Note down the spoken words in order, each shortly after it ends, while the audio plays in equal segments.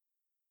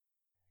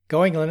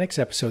Going Linux,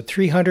 episode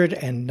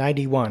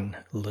 391,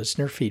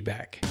 listener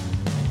feedback.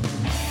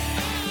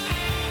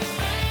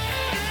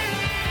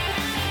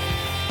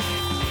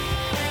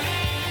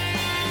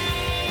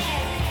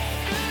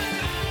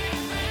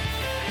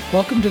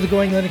 Welcome to the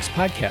Going Linux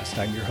podcast.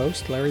 I'm your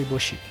host, Larry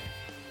Bushy.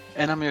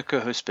 And I'm your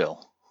co-host,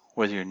 Bill.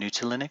 Whether you're new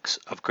to Linux,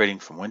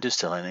 upgrading from Windows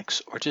to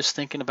Linux, or just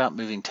thinking about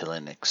moving to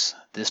Linux,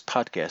 this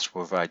podcast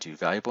will provide you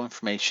valuable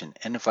information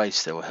and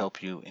advice that will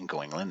help you in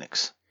Going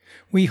Linux.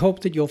 We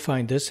hope that you'll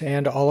find this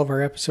and all of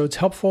our episodes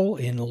helpful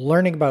in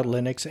learning about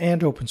Linux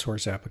and open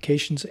source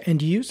applications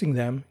and using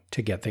them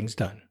to get things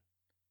done.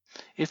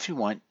 If you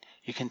want,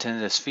 you can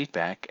send us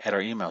feedback at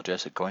our email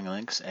address at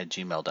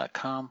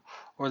goinglinux@gmail.com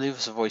or leave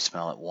us a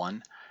voicemail at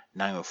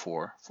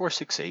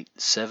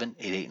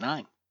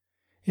 1-904-468-7889.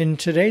 In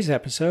today's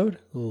episode,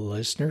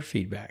 listener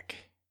feedback.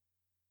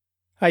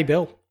 Hi,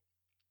 Bill.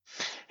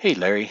 Hey,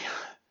 Larry.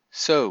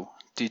 So,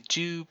 did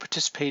you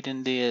participate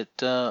in the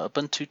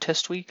Ubuntu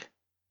test week?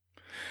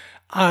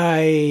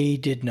 I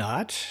did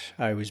not.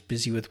 I was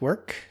busy with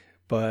work,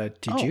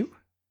 but did you?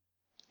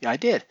 Yeah, I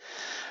did.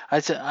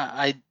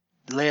 I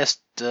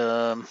last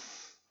episode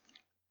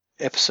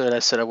I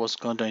said I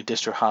wasn't going to do any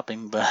distro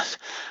hopping, but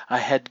I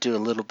had to do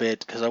a little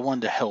bit because I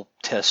wanted to help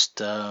test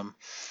Ubuntu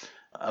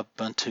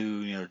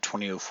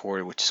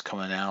 2004, which is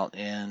coming out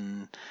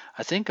in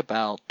I think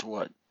about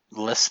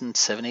less than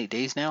 7-8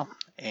 days now.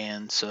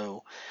 And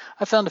so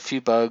I found a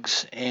few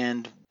bugs,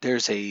 and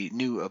there's a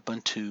new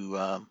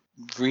Ubuntu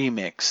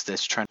remix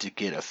that's trying to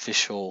get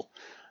official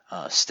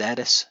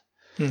status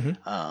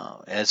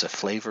as a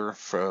flavor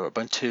for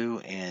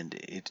Ubuntu, and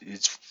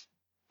it's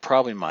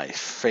probably my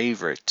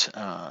favorite.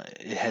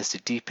 It has the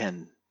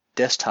deep-end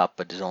desktop,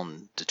 but it's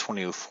on the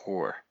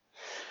 2004.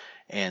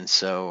 And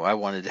so I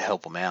wanted to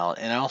help them out.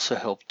 And I also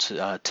helped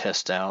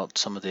test out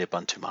some of the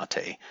Ubuntu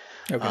Mate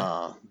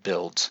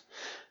builds.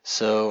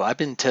 So I've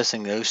been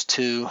testing those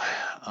two.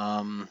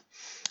 I've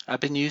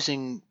been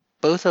using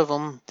both of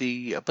them.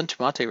 The Ubuntu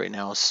Mate right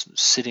now is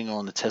sitting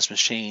on the test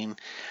machine.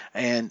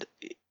 And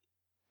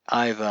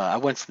I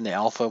went from the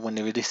alpha. When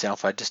they released the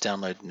alpha, I just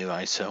downloaded the new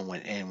ISO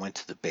and went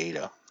to the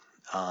beta.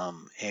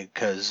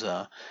 Because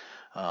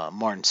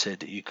Martin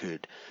said that you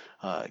could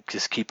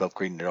just keep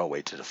upgrading it all the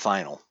way to the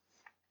final.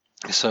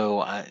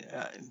 So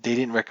they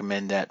didn't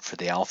recommend that for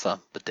the alpha,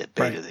 but the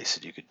beta They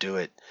said you could do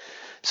it.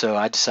 So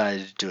I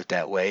decided to do it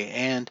that way,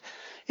 and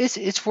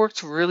it's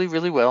worked really,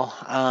 really well.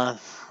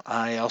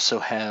 I also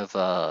have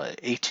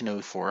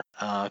 1804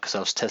 because I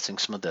was testing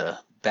some of the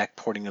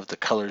backporting of the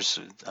colors.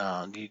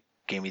 You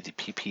gave me the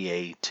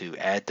PPA to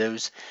add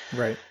those.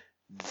 Right.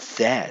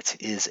 That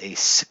is a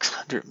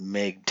 600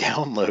 meg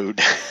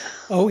download.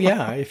 Oh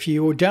yeah, if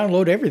you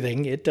download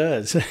everything, it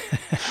does.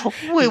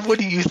 Wait, what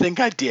do you think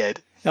I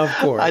did? Of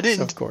course, I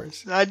didn't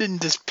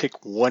just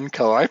pick one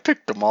color. I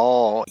picked them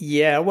all.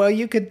 Yeah, well,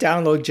 you could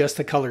download just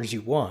the colors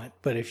you want,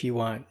 but if you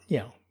want,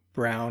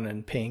 brown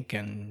and pink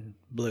and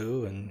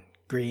blue and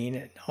green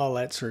and all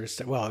that sort of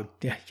stuff, well,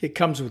 yeah, it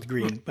comes with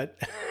green, but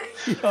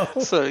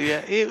So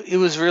yeah, it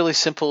was really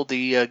simple.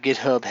 The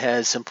GitHub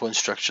has simple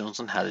instructions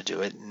on how to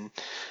do it, and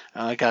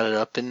I got it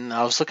up, and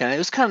I was looking at it. It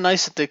was kind of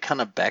nice that they kind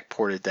of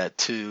backported that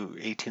to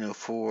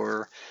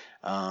 1804.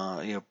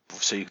 So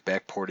you can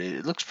backport it.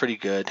 It looks pretty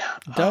good.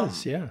 It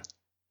does, yeah.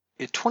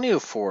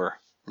 2004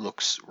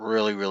 looks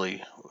really,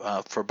 really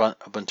for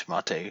Ubuntu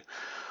Mate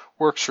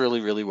works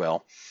really, really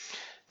well.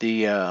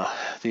 The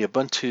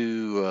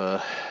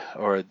Ubuntu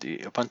or the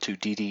Ubuntu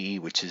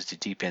DDE, which is the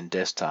deep end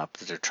desktop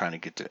that they're trying to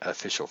get the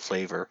official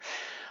flavor.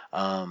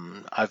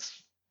 I've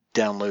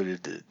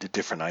downloaded the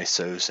different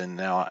ISOs, and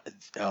now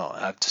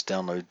I've just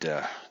downloaded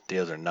the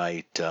other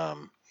night.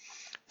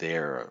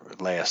 Their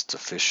last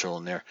official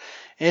in there,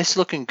 and it's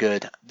looking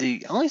good.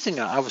 The only thing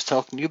I was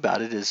talking to you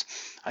about it is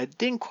I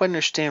didn't quite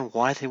understand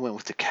why they went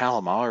with the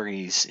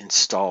Calamares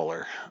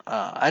installer.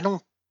 I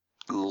don't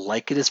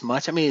like it as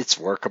much. I mean, it's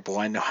workable.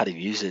 I know how to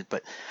use it,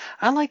 but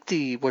I like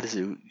the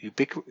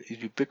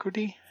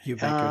Ubiquity.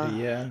 Ubiquity,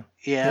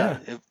 yeah.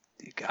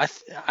 I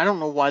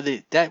don't know why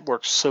that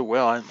works so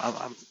well.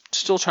 I'm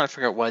still trying to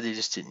figure out why they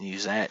just didn't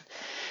use that,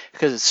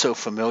 because it's so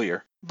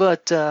familiar.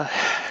 But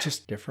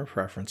just different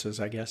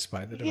preferences, I guess,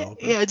 by the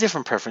developer. Yeah,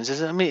 different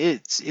preferences. I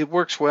mean, it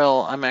works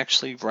well. I'm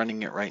actually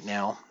running it right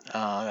now.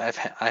 I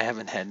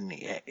haven't had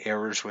any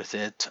errors with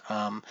it.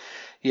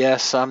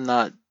 Yes, I'm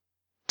not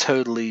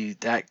totally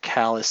that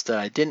callous that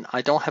I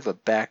don't have a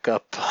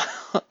backup.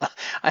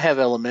 I have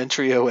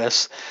Elementary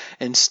OS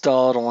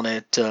installed on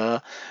it,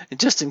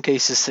 just in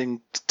case this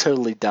thing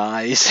totally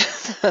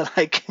dies, that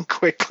I can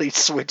quickly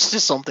switch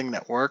to something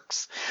that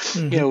works.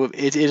 Mm-hmm.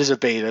 It is a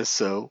beta,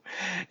 so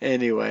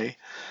anyway.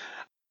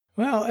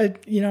 Well,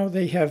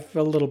 they have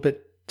a little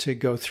bit to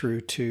go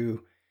through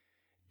to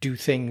do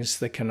things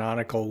the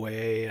canonical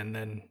way, and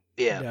then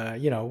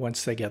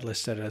once they get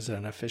listed as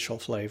an official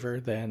flavor,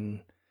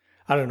 then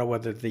I don't know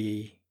whether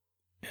the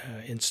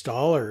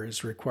installer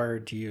is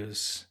required to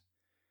use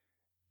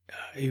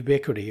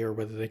Ubiquity or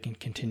whether they can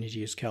continue to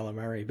use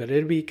Calamari, but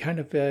it'd be kind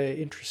of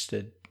it'd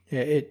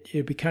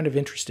be kind of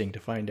interesting to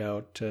find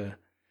out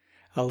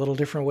a little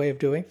different way of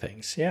doing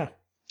things. Yeah.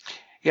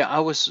 Yeah, I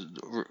was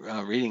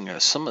reading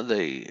some of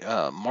the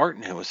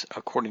Martin, who was,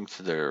 according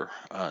to their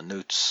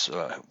notes,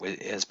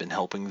 has been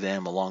helping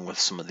them along with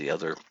some of the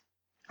other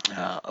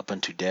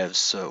Ubuntu devs.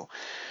 So,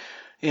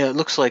 it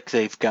looks like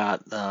they've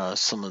got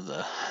some of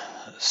the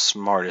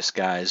smartest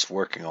guys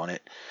working on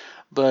it.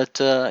 But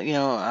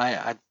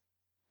I've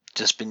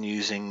just been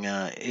using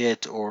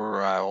it,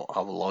 or I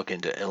will log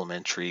into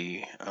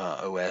Elementary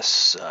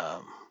OS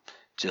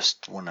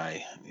just when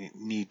I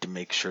need to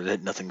make sure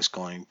that nothing's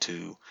going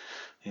to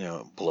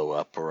blow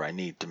up, or I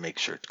need to make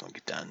sure it's going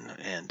to get done.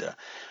 And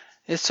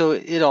so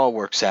it all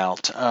works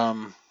out.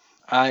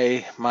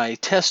 My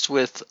test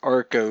with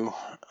Arco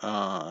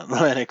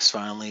Linux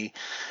finally,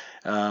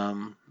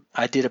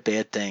 I did a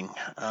bad thing.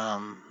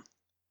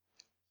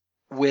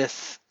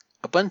 With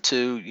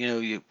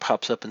Ubuntu, it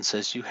pops up and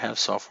says you have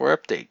software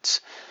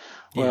updates.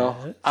 Well,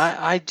 Yes.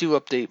 I do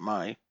update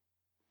my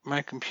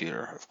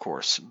computer, of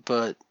course,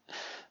 but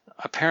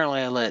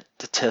apparently I let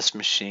the test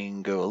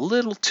machine go a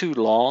little too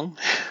long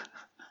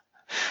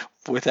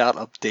without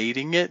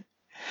updating it.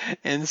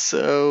 And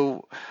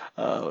so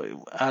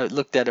I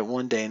looked at it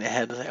one day and it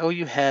had like,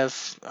 you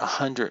have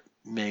 100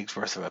 megs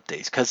worth of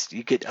updates, because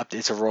you get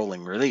it's a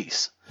rolling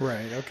release.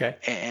 Right. Okay.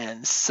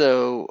 And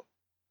so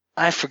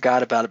I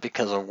forgot about it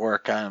because of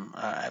work.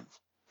 I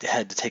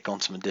had to take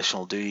on some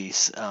additional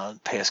duties the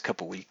past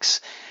couple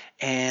weeks,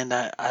 and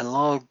I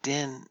logged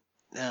in.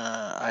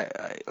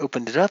 I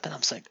opened it up and I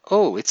was like,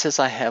 it says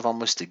I have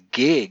almost a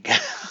gig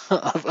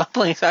of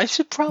uploads. I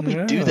should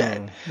probably do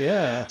that.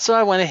 Yeah. So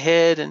I went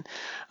ahead and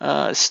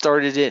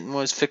started it and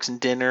was fixing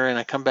dinner, and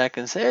I come back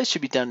and say it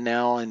should be done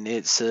now, and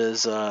it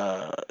says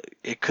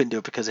it couldn't do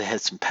it because it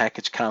had some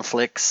package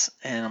conflicts,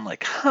 and I'm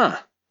like,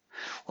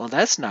 well,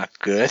 that's not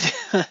good.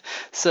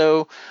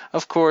 So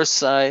of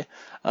course it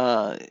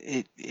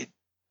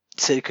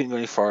said it couldn't go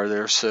any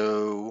farther,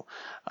 so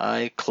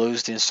I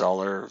closed the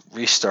installer,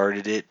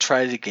 restarted it,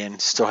 tried it again,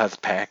 still have the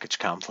package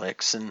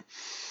conflicts, and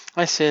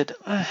I said,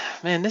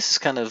 man, this is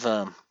kind of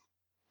a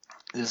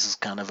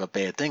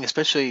bad thing,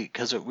 especially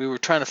because we were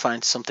trying to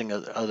find something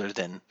other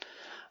than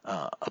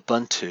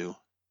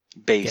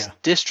Ubuntu-based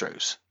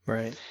distros.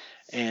 Right.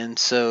 And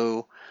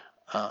so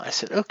I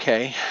said,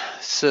 okay,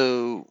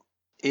 so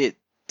it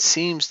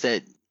seems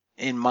that,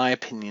 in my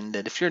opinion,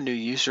 that if you're a new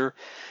user,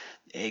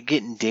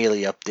 getting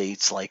daily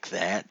updates like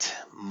that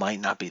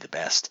might not be the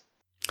best.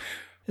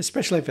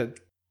 Especially if it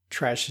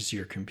trashes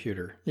your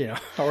computer,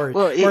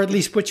 or at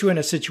least puts you in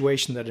a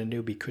situation that a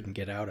newbie couldn't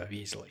get out of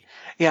easily.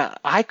 Yeah,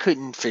 I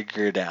couldn't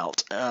figure it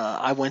out.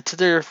 I went to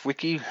their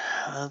wiki,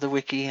 and I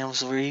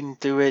was reading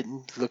through it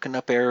and looking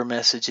up error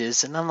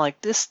messages, and I'm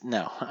like,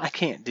 no, I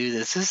can't do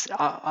this.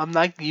 I'm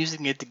not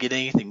using it to get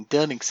anything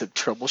done except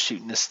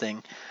troubleshooting this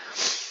thing.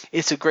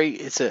 It's a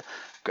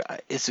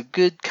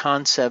good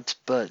concept,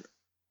 but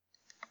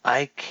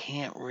I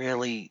can't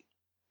really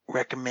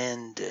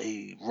recommend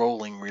a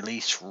rolling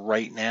release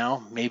right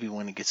now. Maybe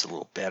when it gets a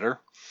little better.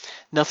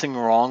 Nothing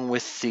wrong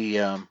with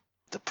the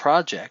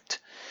project,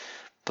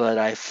 but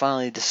I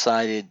finally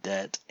decided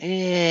that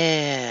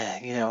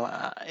if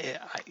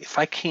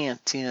I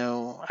can't,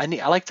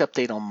 I like to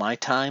update on my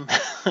time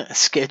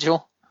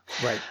schedule.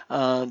 Right.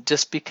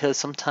 Just because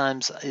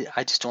sometimes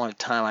I just don't have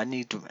time. I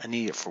need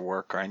it for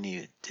work, or I need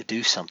it to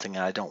do something,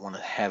 and I don't want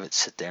to have it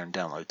sit there and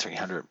download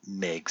 300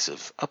 megs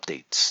of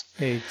updates.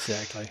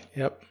 Exactly.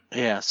 Yep.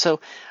 Yeah. So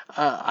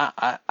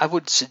I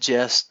would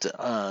suggest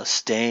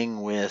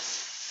staying with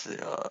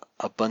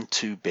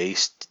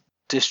Ubuntu-based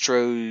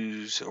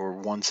distros, or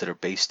ones that are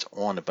based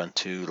on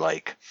Ubuntu,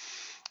 like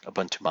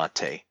Ubuntu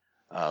Mate,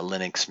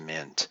 Linux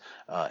Mint,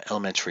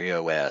 Elementary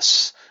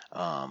OS.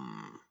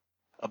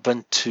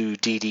 Ubuntu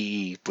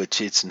DDE, which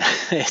it's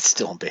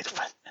still in beta,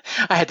 but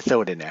I had to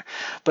throw it in there.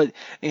 But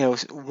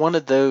one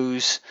of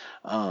those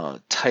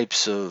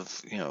types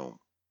of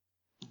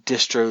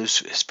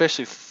distros,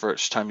 especially for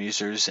first-time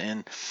users.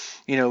 And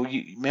you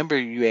remember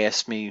you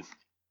asked me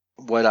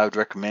what I would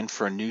recommend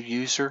for a new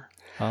user.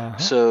 Uh-huh.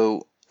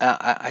 So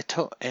I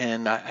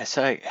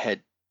said I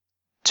had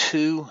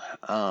two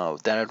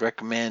that I'd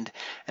recommend,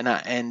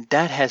 and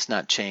that has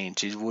not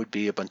changed. It would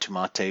be Ubuntu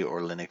Mate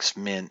or Linux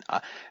Mint.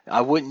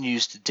 I wouldn't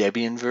use the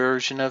Debian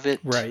version of it.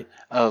 Right.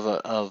 Of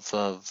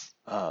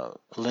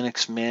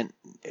Linux Mint.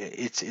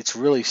 It's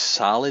really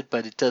solid,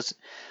 but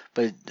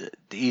the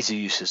easy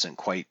use isn't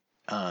quite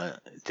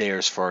there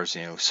as far as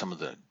some of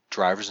the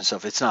drivers and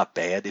stuff. It's not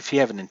bad. If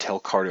you have an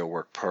Intel card, it'll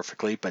work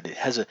perfectly, but it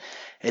has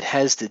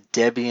the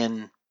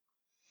Debian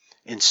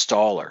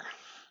installer.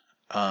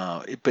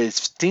 But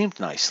it's themed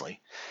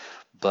nicely.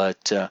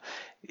 But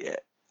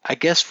I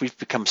guess we've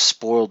become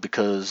spoiled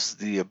because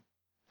the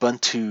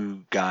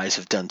Ubuntu guys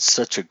have done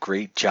such a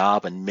great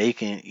job in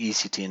making it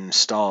easy to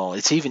install.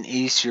 It's even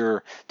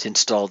easier to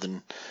install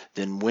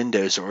than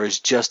Windows, or is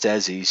just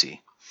as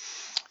easy.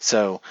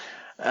 So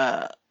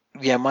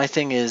my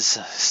thing is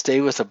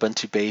stay with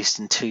Ubuntu based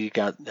until you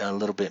got a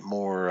little bit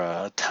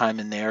more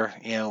time in there,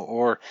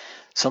 or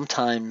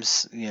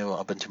sometimes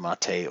Ubuntu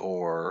Mate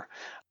or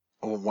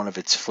one of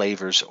its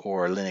flavors,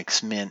 or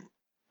Linux Mint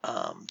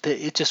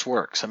it just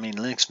works. I mean,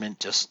 Linux Mint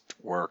just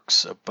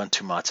works.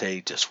 Ubuntu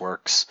Mate just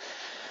works.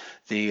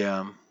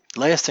 The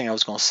last thing I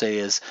was going to say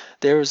is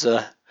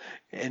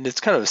and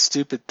it's kind of a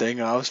stupid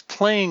thing. I was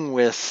playing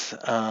with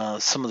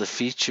some of the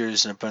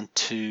features in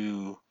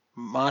Ubuntu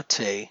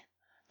Mate,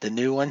 the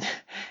new one,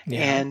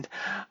 and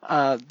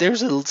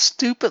there's a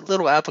stupid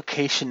little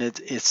application.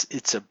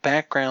 It's a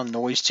background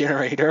noise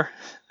generator.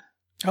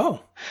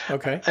 Oh,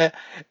 okay.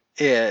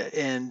 Yeah,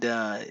 and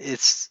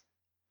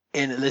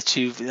it lets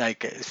you,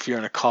 like, if you're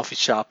in a coffee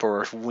shop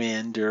or a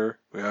wind or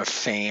a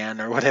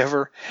fan or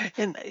whatever,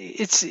 and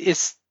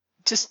it's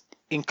just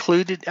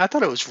included. I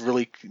thought it was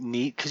really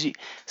neat because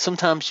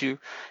sometimes you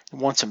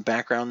want some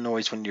background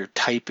noise when you're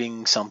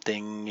typing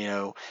something,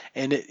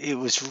 and it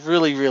was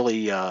really,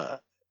 really, it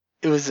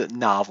was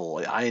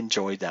novel. I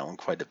enjoyed that one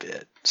quite a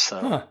bit.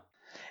 So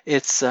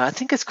it's, I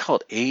think it's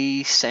called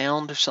A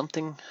Sound or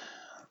something.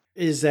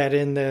 Is that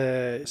in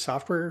the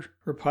software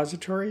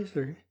repositories,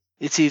 or?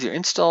 It's either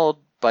installed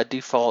by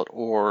default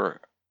or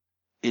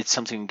it's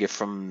something you get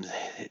from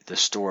the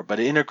store, but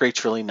it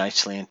integrates really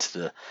nicely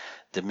into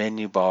the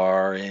menu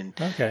bar, and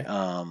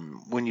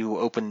when you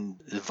open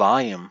the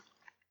volume,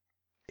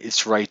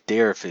 it's right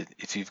there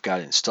if you've got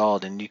it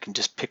installed, and you can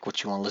just pick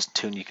what you want to listen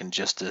to, and you can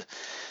adjust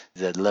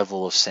the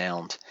level of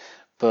sound.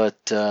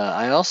 But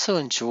I also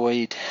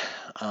enjoyed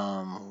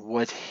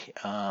what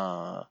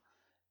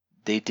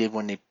they did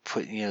when they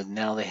put,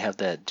 now they have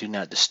that Do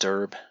Not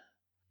Disturb.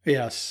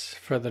 Yes,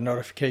 for the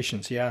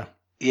notifications, yeah.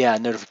 Yeah,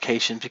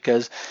 notifications,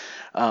 because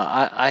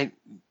I've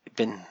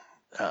been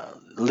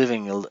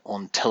living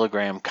on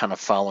Telegram, kind of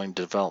following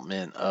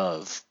development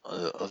of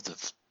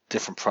the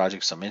different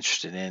projects I'm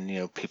interested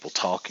in, people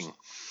talking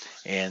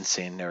and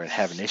saying they're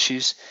having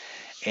issues.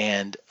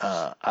 And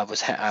I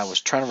was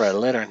trying to write a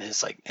letter, and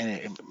it's like,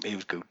 and it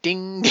would go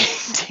ding, ding,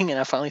 ding, and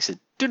I finally said,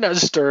 "Do not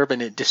disturb,"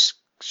 and it just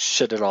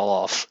shut it all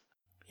off.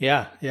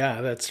 Yeah,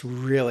 that's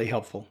really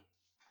helpful.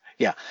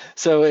 Yeah,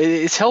 so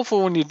it's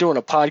helpful when you're doing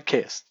a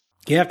podcast.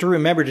 You have to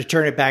remember to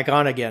turn it back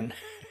on again.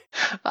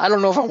 I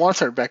don't know if I want to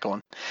turn it back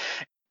on.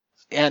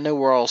 And I know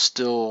we're all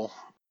still,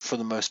 for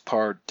the most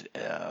part,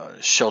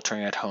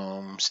 sheltering at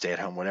home, stay at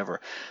home, whatever.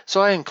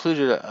 So I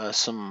included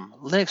some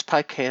Linux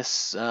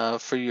podcasts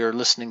for your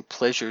listening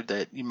pleasure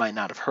that you might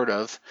not have heard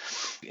of.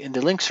 And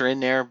the links are in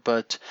there,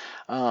 but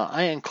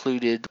I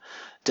included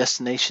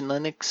Destination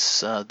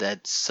Linux,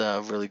 that's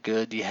really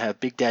good. You have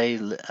Big Daddy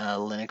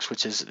Linux,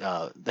 which is,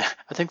 I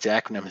think the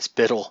acronym is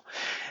BITTLE.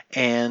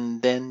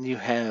 And then you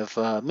have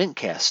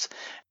Mintcast.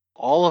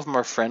 All of them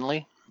are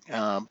friendly,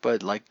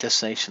 but like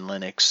Destination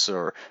Linux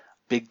or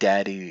Big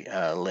Daddy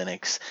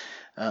Linux,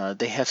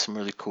 they have some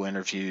really cool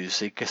interviews.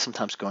 They can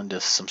sometimes go into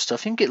some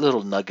stuff. You can get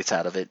little nuggets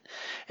out of it.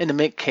 And the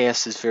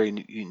Mintcast is very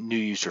new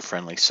user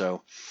friendly.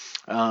 So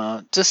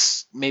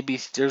just maybe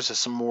there's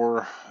some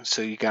more,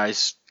 so you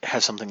guys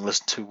have something to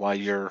listen to while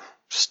you're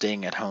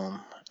staying at home.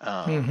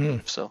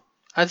 So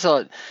I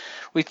thought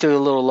we'd throw a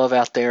little love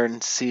out there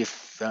and see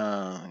if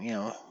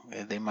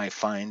they might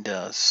find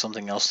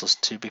something else to listen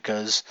to,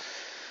 because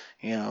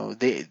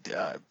they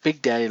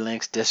Big Daddy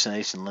Linux,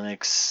 Destination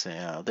Linux,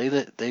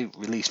 they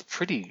release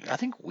pretty, I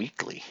think,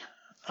 weekly.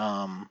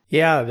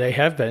 Yeah, they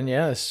have been.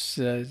 Yes,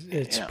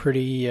 it's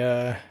pretty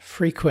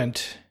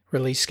frequent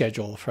release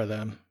schedule for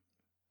them.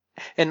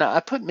 And I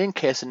put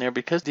Mintcast in there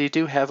because they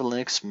do have a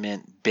Linux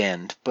Mint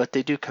bend, but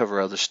they do cover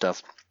other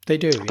stuff. They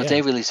do, but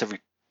they release every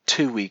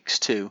 2 weeks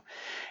too.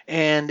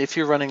 And if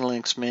you're running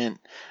Linux Mint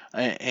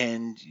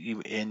and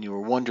you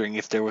were wondering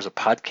if there was a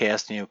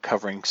podcast,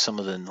 covering some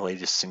of the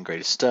latest and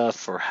greatest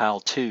stuff or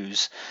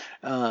how-tos,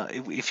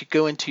 if you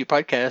go into your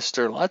podcast,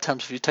 or a lot of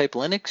times if you type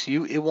Linux,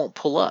 it won't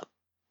pull up.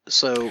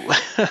 So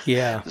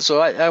yeah. So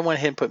I went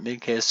ahead and put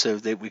Mintcast so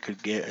that we could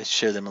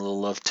show them a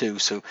little love too.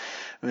 So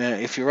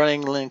if you're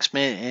running Linux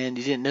Mint and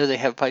you didn't know they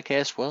have a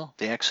podcast, well,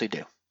 they actually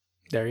do.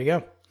 There you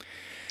go.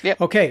 Yeah.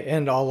 Okay,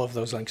 and all of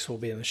those links will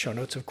be in the show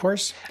notes, of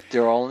course.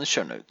 They're all in the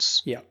show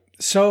notes. Yeah.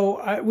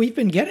 So we've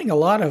been getting a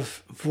lot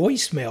of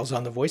voicemails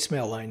on the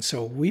voicemail line,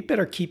 so we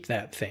better keep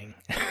that thing.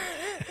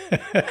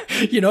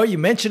 You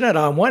mention it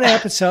on one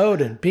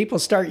episode and people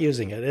start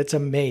using it. It's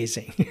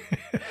amazing.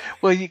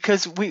 Well,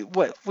 because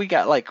we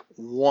got like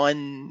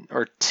 1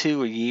 or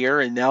 2 a year,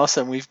 and now all of a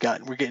sudden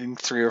we're getting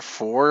 3 or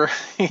 4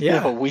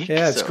 a week.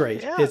 Yeah, it's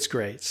great. Yeah. It's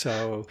great.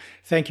 So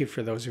thank you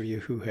for those of you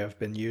who have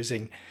been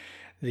using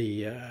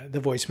the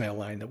voicemail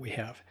line that we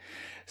have.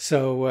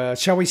 So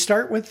shall we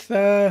start with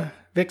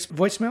Vic's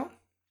voicemail?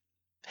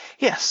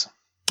 Yes.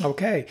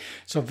 Okay.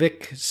 So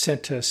Vic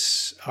sent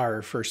us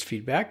our first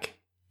feedback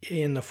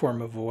in the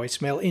form of a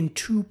voicemail in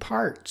 2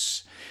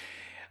 parts.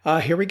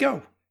 Here we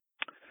go.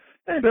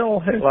 Hey, Bill.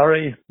 Hey,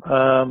 Larry.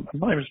 My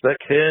name is Vic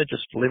here,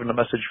 just leaving a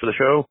message for the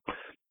show.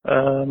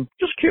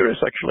 Just curious,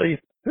 actually,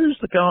 who's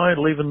the guy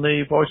leaving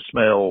the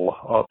voicemail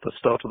at the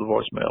start of the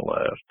voicemail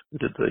there? Who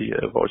did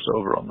the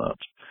voiceover on that?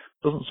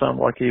 Doesn't sound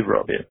like either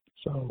of you.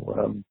 So,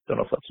 don't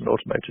know if that's an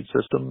automated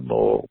system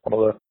or one of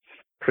the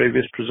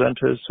previous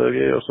presenters,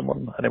 Sergey or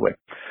someone. Anyway,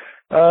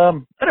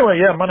 Anyway,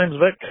 yeah, my name's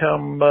Vic.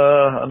 I'm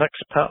an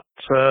expat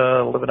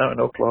living out in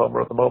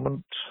Oklahoma at the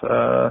moment.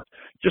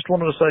 Just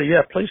wanted to say,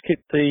 yeah, please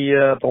keep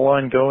the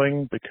line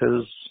going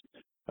because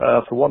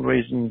for one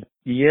reason,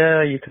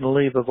 yeah, you can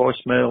leave a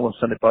voicemail and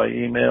send it by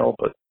email,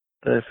 but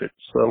if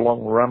it's a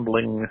long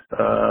rambling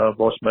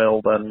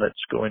voicemail, then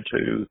it's going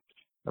to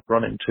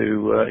run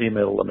into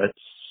email limits.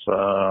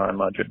 I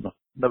imagine.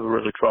 Never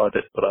really tried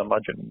it, but I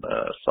imagine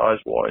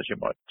size-wise, you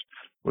might.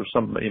 With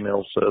some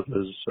email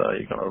servers,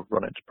 you're going to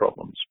run into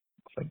problems.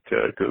 I think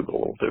Google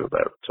will do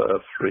about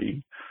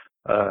 3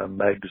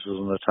 megs as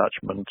an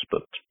attachment.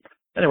 But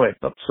anyway,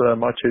 that's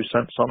my 2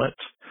 cents on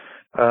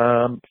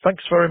it.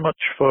 Thanks very much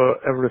for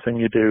everything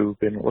you do.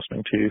 Been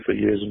listening to you for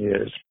years and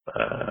years.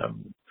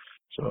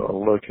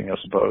 So lurking, I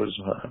suppose.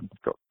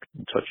 Got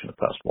in touch in the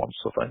past once,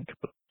 I think.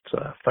 But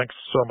thanks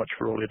so much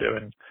for all you're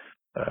doing.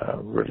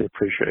 Really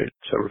appreciate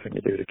everything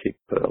you do to keep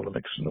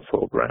Linux in the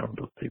foreground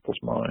of people's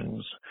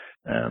minds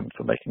and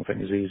for making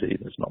things easy.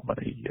 There's not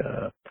many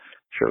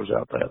shows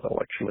out there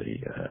that'll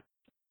actually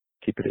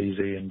keep it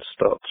easy and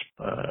start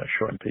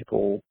showing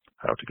people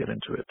how to get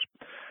into it.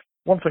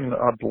 One thing that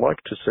I'd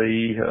like to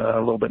see a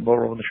little bit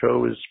more on the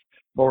show is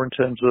more in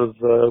terms of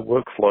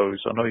workflows.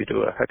 I know you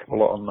do a heck of a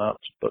lot on that,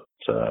 but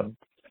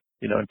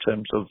you know, in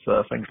terms of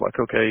things like,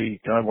 okay,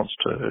 guy wants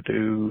to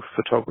do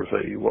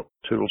photography, what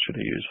tools should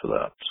he use for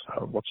that?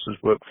 What's his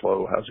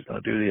workflow? How's he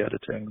going to do the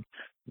editing?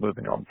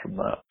 Moving on from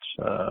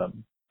that.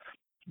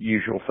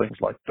 Usual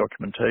things like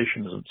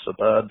documentation isn't so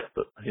bad,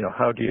 but, you know,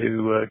 how do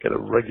you get a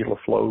regular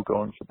flow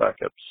going for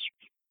backups?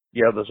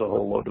 Yeah, there's a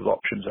whole load of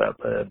options out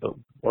there, but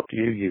what do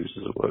you use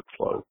as a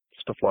workflow?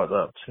 Stuff like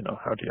that. You know,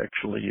 how do you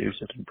actually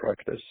use it in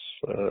practice?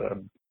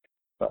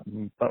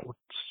 That was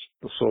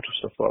the sort of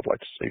stuff I'd like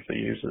to see for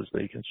users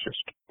that you can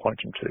just point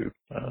them to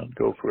and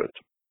go for it.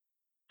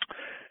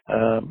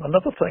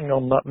 Another thing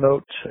on that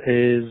note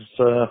is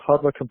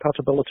hardware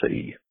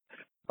compatibility.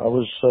 I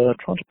was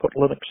trying to put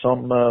Linux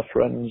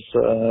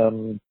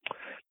on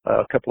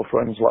a couple of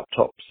friends'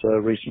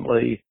 laptops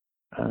recently,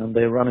 and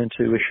they ran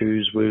into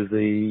issues with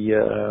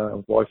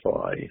the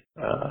Wi-Fi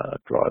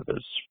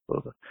drivers.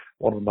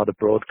 One of them had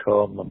a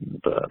Broadcom and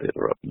the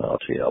other had an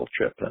RTL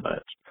chip in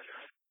it.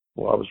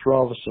 Well, I was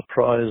rather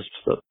surprised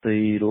that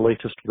the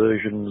latest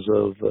versions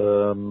of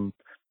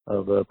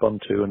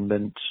Ubuntu and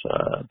Mint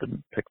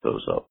didn't pick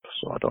those up.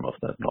 So I don't know if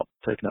they've not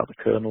taken out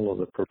the kernel or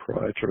the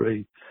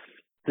proprietary.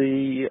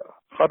 The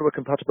hardware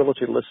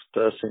compatibility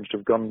list seems to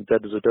have gone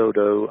dead as a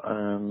dodo,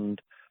 and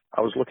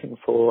I was looking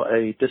for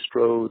a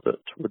distro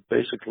that would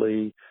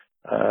basically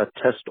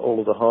test all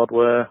of the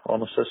hardware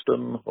on a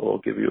system or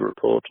give you a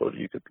report, or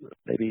you could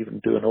maybe even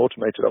do an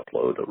automated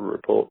upload of a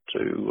report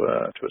to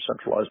a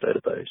centralized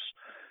database.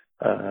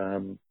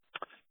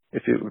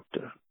 If you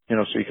would, you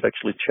know, so you could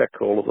actually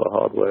check all of the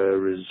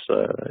hardware is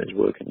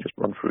working, just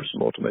run through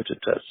some automated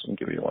tests and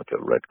give you like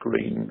a red,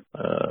 green,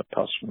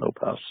 pass, no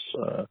pass,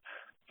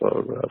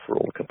 for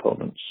all the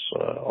components,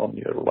 on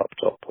your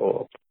laptop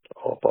or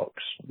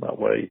box. And that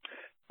way,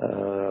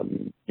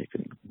 you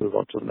can move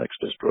on to the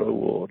next distro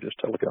or just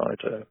tell a guy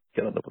to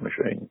get another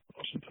machine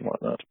or something like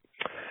that.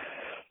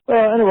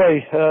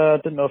 Anyway,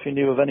 didn't know if you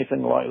knew of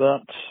anything like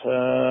that,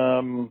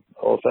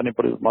 or if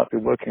anybody might be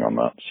working on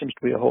that. Seems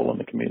to be a hole in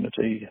the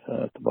community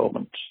at the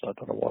moment. I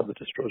don't know why the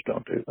distros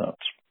don't do that,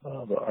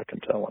 but I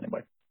can tell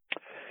anyway.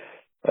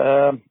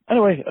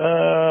 Anyway,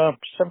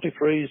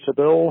 73 is a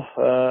bill.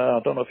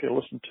 I don't know if you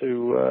listen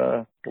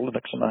to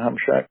Linux in a Ham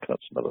Shack.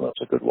 That's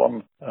a good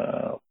one.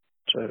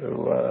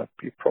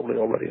 You've probably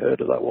already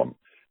heard of that one.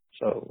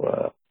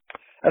 So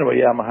anyway,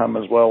 yeah, I'm a ham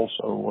as well.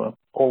 So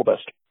all the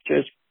best.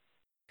 Cheers.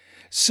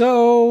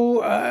 So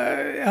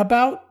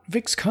about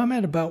Vic's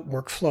comment about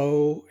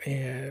workflow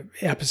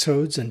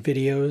episodes and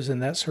videos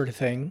and that sort of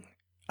thing,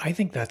 I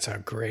think that's a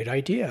great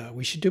idea.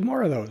 We should do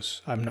more of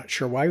those. I'm not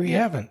sure why we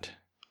haven't.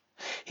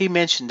 He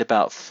mentioned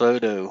about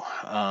photo,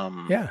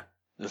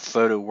 the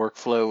photo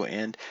workflow,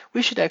 and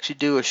we should actually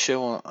do a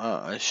show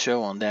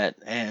on that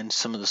and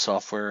some of the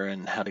software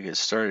and how to get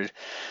started.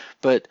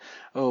 But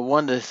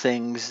one of the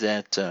things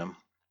that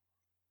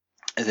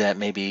that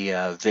maybe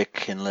Vic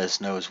can let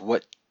us know is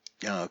what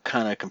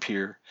kind of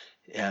computer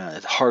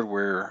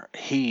hardware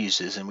he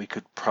uses, and we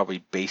could probably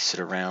base it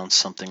around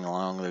something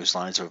along those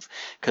lines of,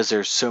 because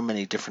there's so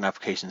many different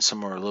applications.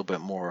 Some are a little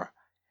bit more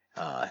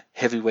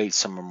heavyweight,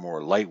 some are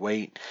more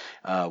lightweight.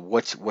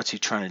 What's he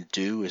trying to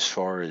do as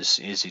far as,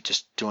 is he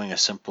just doing a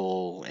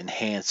simple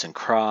enhance and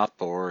crop,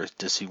 or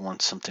does he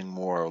want something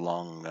more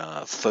along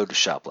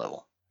Photoshop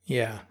level?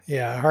 Yeah.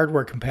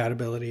 Hardware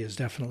compatibility is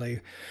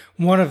definitely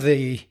one of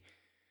the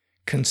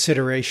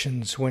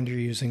considerations when you're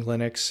using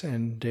Linux.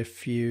 And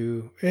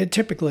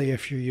typically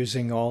if you're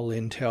using all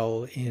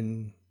Intel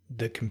in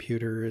the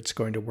computer, it's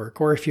going to work.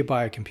 Or if you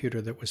buy a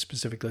computer that was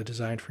specifically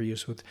designed for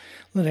use with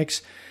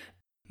Linux,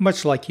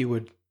 much like you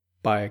would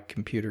buy a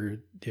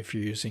computer if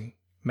you're using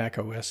Mac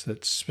OS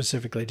that's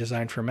specifically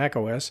designed for Mac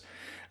OS,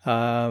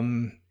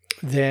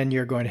 then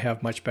you're going to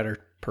have much better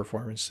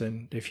performance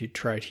than if you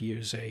try to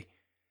use a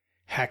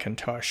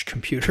Hackintosh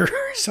computer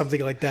or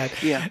something like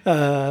that. Yeah.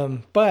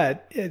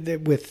 But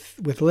with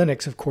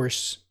Linux, of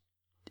course,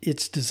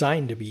 it's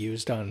designed to be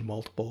used on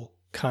multiple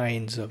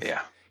kinds of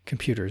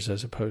computers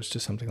as opposed to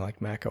something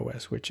like Mac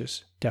OS, which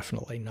is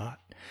definitely not.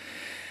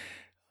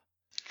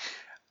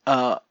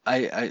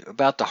 I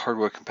about the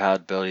hardware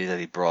compatibility that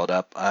he brought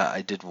up,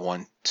 I did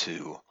want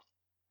to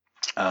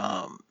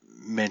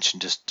mention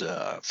just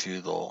a few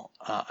little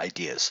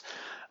ideas.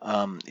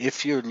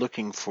 If you're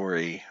looking for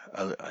a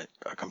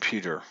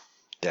computer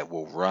that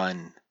will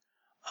run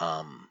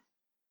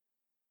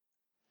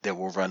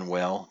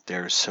well,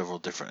 there's several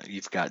different.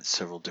 You've got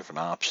several different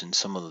options.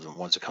 Some of the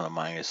ones that come to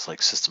mind is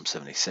like System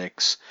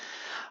 76.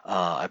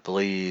 I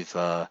believe.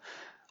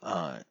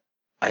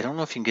 I don't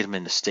know if you can get them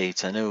in the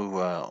States. I know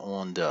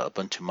on the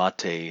Ubuntu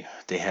Mate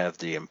they have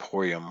the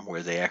Emporium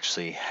where they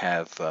actually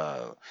have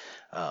a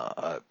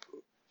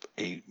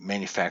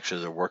manufacturer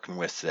they're working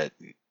with that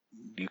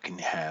you can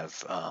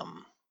have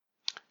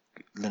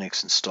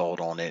Linux installed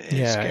on it, and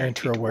it's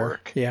guaranteed to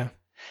work. Yeah.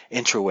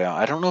 Intraware.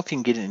 I don't know if you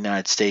can get it in the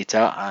United States.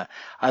 I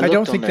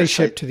don't think they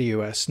ship to the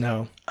U.S.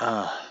 No.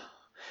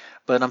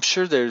 But I'm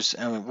sure there's.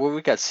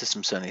 We got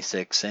System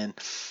 76, and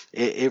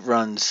it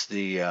runs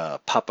the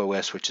Pop!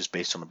 OS, which is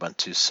based on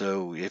Ubuntu.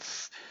 So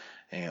if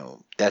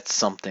that's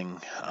something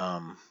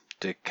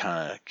to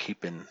kind of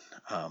keep in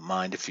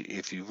mind.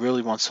 If you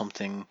really want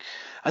something,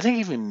 I think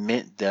even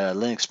Mint,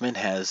 Linux Mint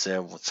has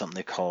something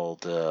they call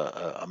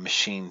a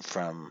machine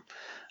from.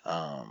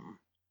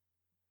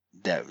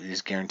 That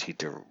is guaranteed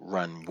to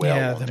run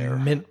well on there.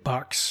 Mint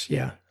Box,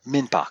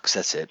 Mint Box,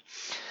 that's it.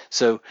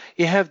 So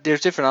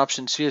there's different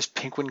options. You have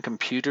Penguin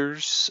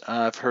Computers,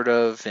 I've heard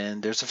of,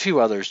 and there's a few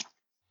others.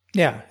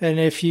 Yeah, and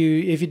if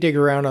you dig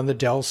around on the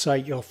Dell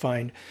site, you'll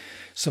find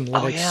some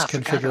Linux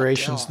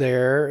configurations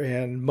there.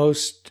 And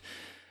most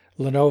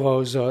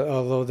Lenovo's,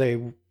 although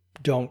they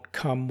don't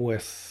come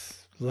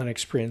with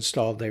Linux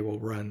pre-installed, they will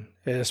run,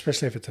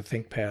 especially if it's a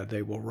ThinkPad,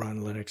 they will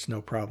run Linux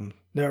no problem,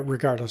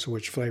 regardless of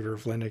which flavor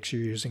of Linux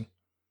you're using.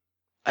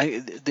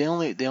 The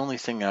only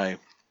thing I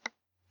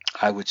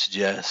would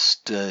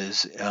suggest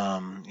is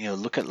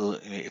look at,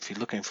 if you're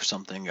looking for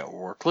something at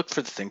work, look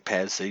for the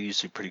ThinkPads. They're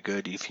usually pretty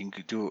good. If you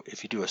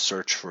do a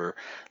search for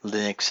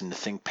Linux and the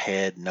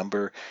ThinkPad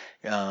number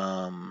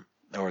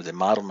or the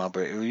model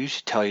number, it will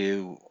usually tell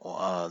you.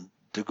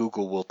 The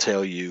Google will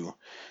tell you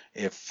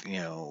if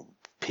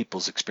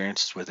people's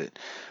experiences with it.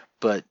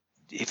 But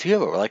if you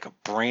have a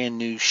brand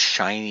new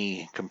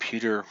shiny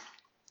computer,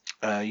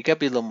 you got to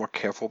be a little more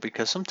careful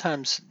because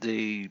sometimes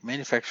the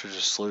manufacturers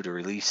are slow to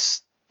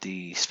release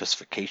the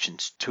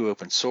specifications to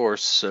open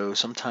source, so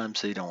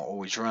sometimes they don't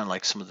always run.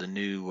 Like some of the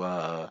new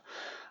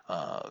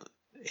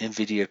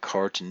NVIDIA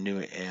cards and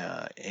new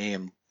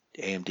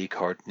AMD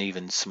cards, and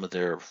even some of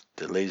the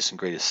latest and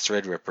greatest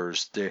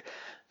Threadrippers,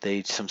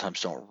 they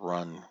sometimes don't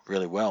run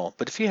really well.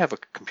 But if you have a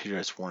computer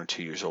that's 1 or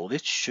 2 years old,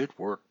 it should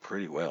work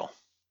pretty well.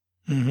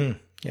 Mm-hmm.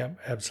 Yeah,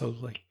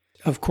 absolutely.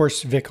 Of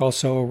course, Vic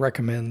also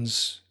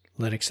recommends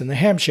Linux in the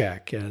Ham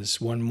Shack as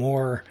one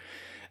more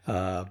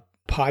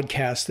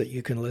podcast that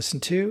you can listen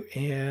to.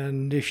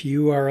 And if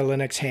you are a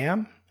Linux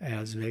ham,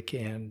 as Vic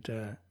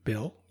and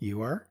Bill,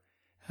 you are,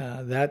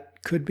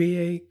 that could be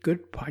a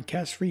good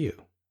podcast for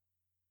you.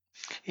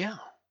 Yeah,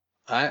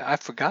 I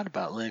forgot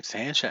about Linux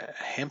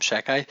Ham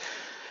Shack. I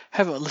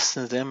haven't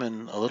listened to them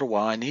in a little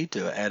while. I need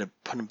to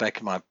put them back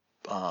in my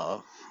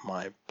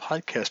my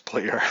podcast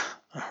player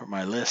or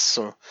my list.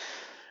 So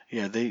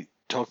yeah, they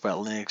talk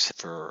about Linux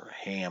for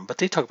ham, but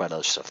they talk about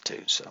other stuff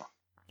too. So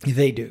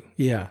they do,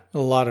 yeah, a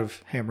lot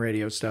of ham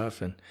radio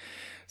stuff, and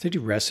they do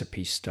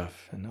recipe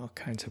stuff and all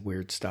kinds of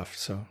weird stuff.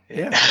 So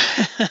yeah.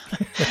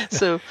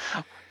 So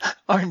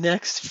our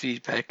next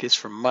feedback is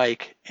from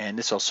Mike, and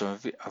it's also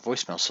a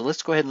voicemail. So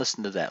let's go ahead and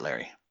listen to that,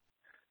 Larry.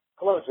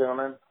 Hello,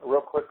 gentlemen. A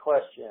real quick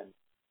question.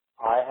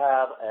 I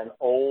have an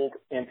old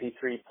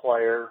MP3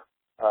 player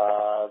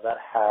that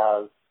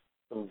has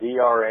some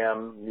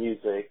DRM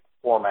music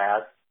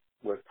formats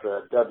with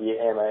the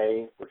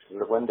WMA, which is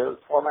the Windows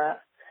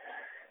format.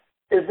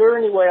 Is there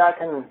any way I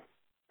can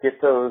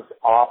get those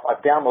off?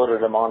 I've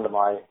downloaded them onto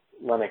my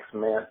Linux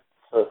Mint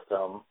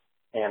system,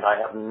 and I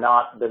have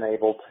not been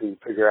able to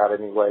figure out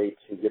any way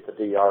to get the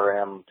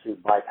DRM to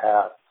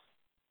bypass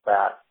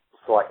that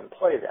so I can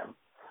play them.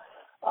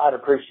 I'd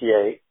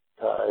appreciate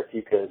if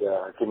you could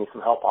give me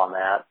some help on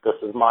that. This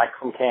is Mike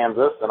from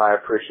Kansas, and I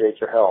appreciate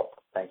your help.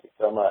 Thank you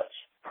so much.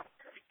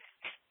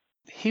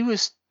 He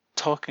was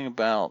talking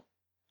about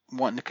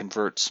wanting to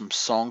convert some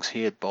songs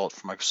he had bought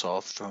from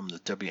Microsoft from the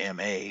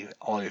WMA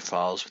audio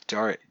files with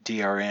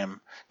DRM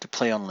to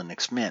play on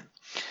Linux Mint.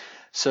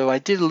 So I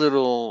did a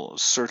little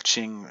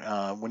searching.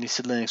 When he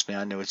said Linux Mint,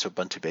 I know it's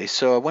Ubuntu based.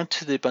 So I went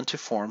to the Ubuntu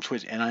forums,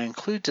 and I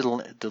included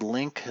the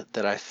link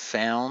that I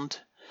found.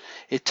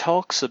 It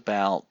talks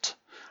about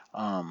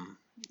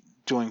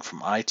doing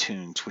from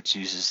iTunes, which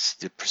uses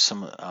the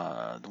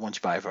ones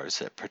you buy is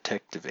that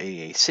protective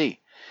AAC.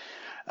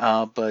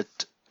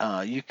 But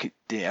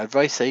the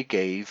advice they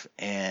gave,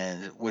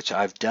 and which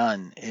I've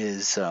done,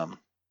 is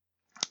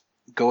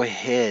go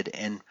ahead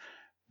and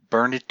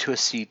burn it to a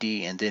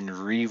CD, and then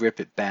re-rip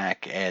it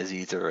back as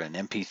either an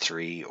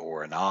MP3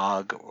 or an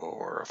OGG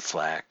or a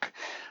FLAC.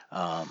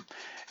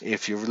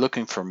 If you're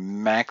looking for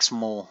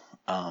maximal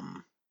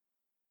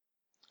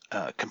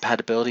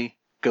compatibility,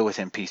 go with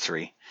MP3.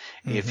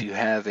 Mm-hmm. If you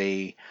have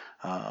a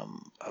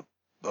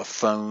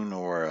phone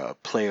or a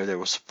player that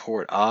will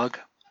support OGG,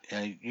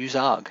 use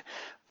OGG.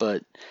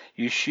 But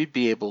you should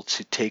be able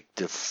to take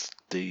the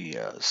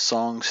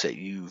songs that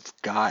you've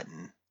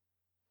gotten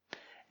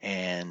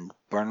and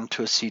burn them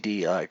to a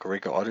CD, like a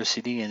regular auto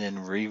CD, and then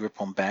re-rip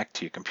them back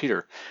to your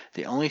computer.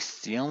 The only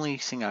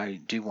thing I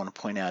do want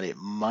to point out, you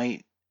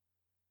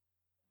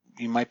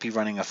might be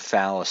running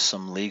afoul of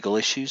some legal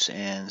issues,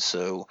 and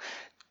so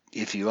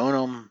if you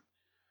own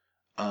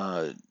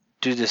them,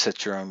 do this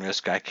at your own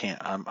risk.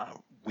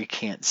 We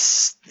can't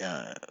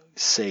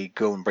say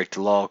go and break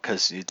the law,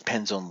 because it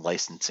depends on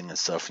licensing and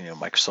stuff.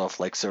 Microsoft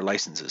likes their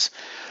licenses.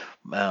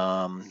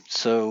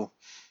 So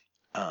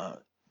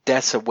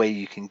that's a way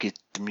you can get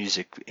the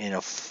music in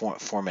a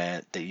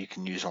format that you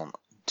can use on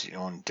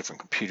different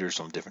computers,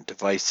 on different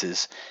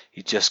devices.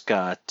 You just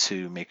got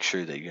to make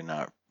sure that you're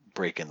not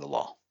breaking the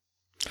law.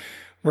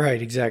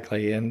 Right,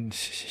 exactly. And,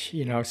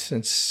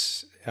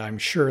 since I'm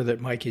sure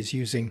that Mike is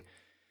using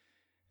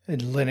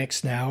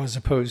Linux now as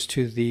opposed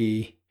to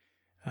the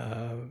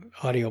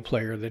audio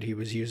player that he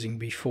was using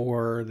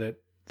before that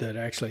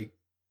actually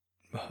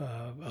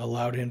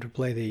allowed him to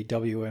play the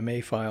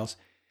WMA files,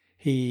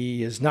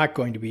 he is not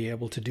going to be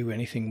able to do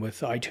anything with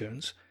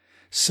iTunes.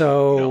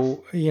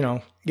 So,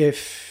 no.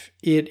 If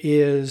it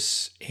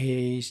is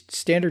a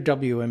standard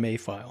WMA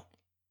file,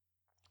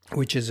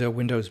 which is a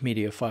Windows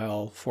Media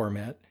File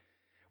format,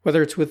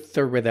 whether it's with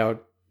or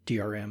without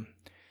DRM,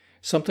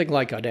 something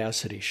like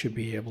Audacity should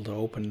be able to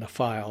open the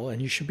file,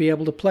 and you should be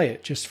able to play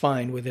it just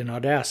fine within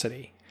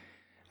Audacity.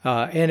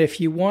 And if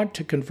you want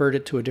to convert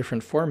it to a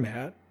different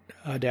format,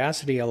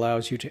 Audacity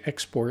allows you to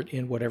export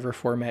in whatever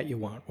format you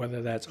want,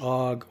 whether that's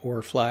OGG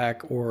or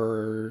FLAC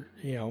or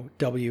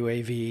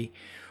WAV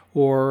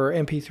or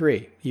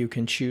MP3. You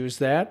can choose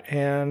that,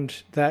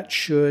 and that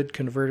should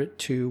convert it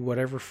to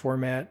whatever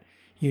format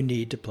you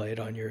need to play it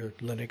on your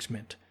Linux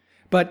Mint.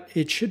 But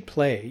it should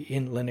play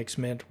in Linux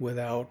Mint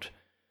without,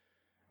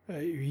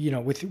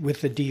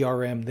 with the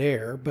DRM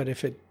there. But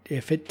if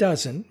it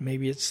doesn't,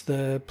 maybe it's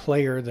the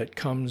player that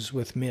comes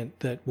with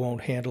Mint that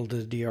won't handle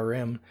the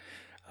DRM.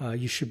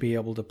 You should be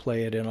able to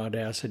play it in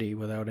Audacity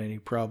without any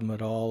problem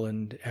at all,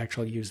 and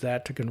actually use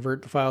that to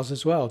convert the files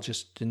as well.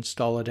 Just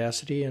install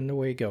Audacity and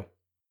away you go.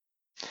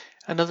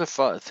 Another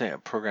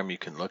program you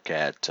can look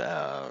at,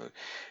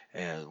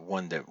 and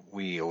one that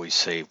we always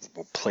say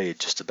will play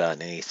just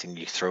about anything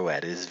you throw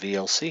at it, is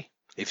VLC,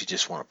 if you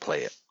just want to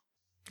play it.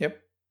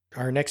 Yep.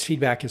 Our next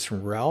feedback is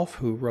from Ralph,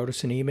 who wrote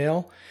us an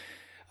email.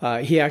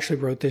 He actually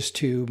wrote this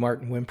to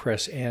Martin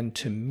Wimpress and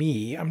to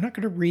me. I'm not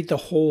going to read the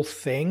whole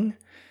thing,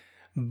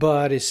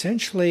 but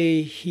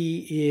essentially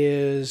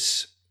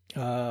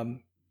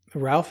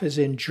Ralph is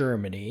in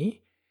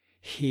Germany.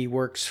 He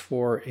works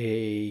for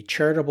a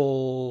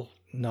charitable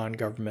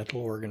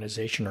non-governmental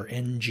organization, or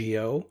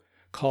NGO,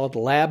 called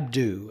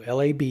Labdoo,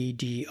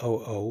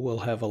 Labdoo. We'll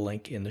have a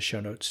link in the show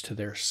notes to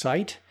their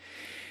site.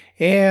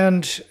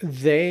 And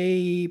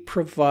they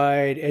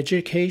provide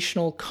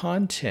educational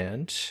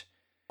content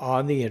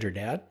on the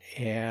internet,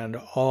 and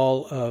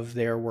all of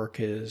their work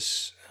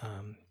is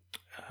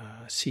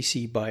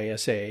CC by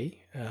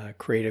SA,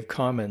 Creative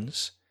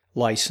Commons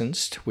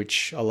licensed,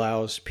 which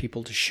allows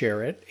people to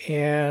share it.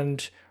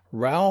 And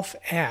Ralph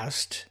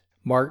asked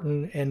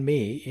Martin and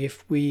me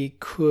if we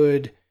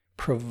could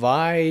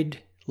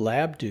provide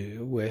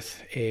Labdoo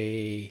with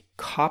a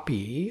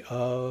copy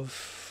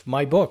of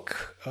my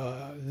book.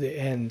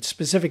 And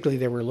specifically,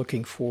 they were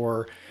looking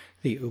for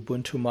the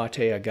Ubuntu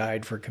Mate, a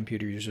guide for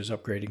computer users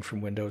upgrading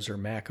from Windows or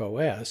Mac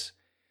OS.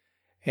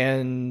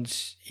 And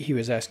he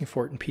was asking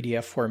for it in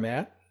PDF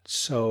format.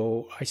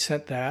 So I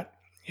sent that,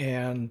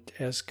 and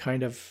as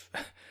kind of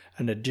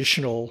an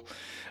additional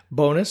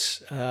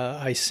bonus,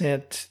 I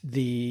sent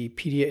the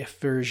PDF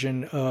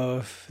version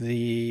of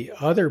the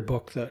other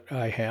book that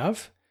I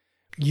have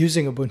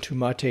using Ubuntu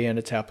Mate and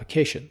its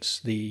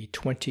applications, the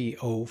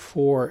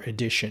 2004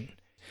 edition.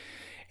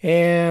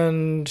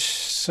 And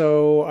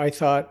so I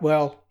thought,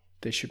 well,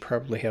 they should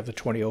probably have the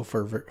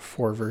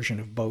 2004 version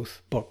of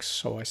both books.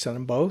 So I sent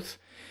them both.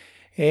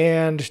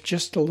 And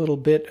just a little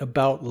bit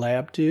about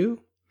Labdoo.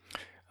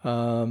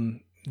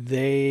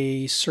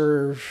 They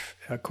serve,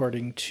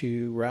 according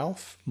to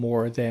Ralph,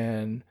 more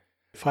than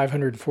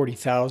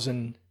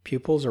 540,000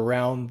 pupils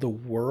around the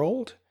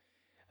world.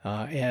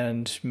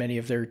 And many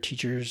of their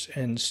teachers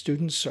and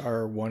students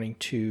are wanting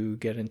to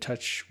get in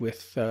touch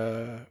with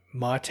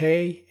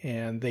Mate,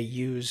 and they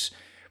use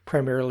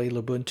primarily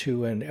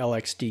Lubuntu and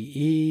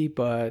LXDE,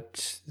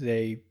 but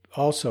they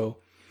also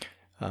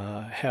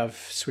have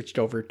switched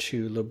over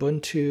to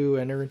Lubuntu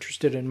and are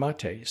interested in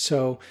Mate.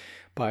 So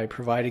by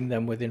providing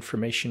them with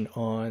information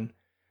on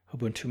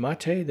Ubuntu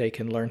Mate, they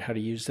can learn how to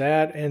use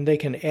that, and they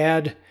can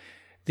add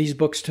these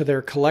books to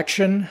their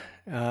collection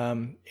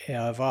of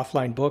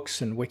offline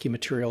books and wiki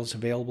materials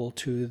available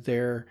to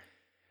their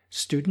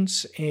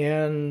students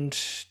and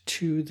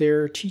to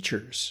their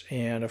teachers.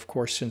 And of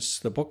course, since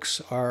the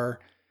books are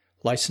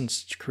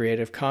licensed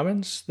Creative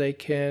Commons, they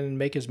can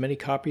make as many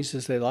copies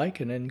as they like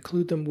and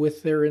include them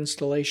with their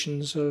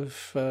installations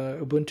of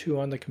Ubuntu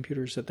on the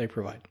computers that they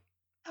provide.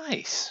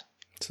 Nice.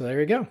 So there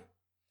you go.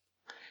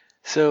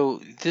 So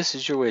this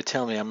is your way of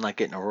telling me I'm not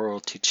getting a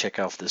royalty check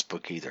off this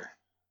book either.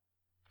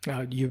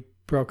 You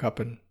broke up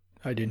and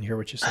I didn't hear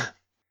what you said.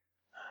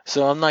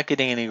 So I'm not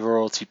getting any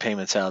royalty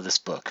payments out of this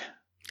book.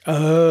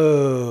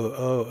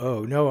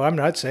 Oh, no, I'm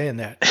not saying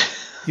that.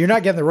 You're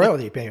not getting the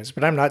royalty payments,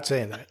 but I'm not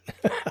saying that.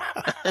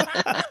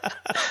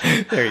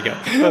 There you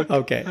go.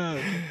 Okay.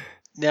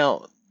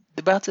 Now,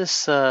 about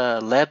this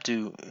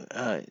Labdo,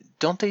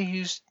 don't they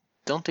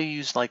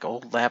use like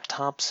old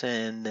laptops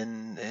and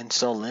then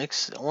install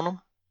Linux on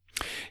them?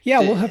 Yeah,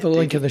 we'll have a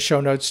link in the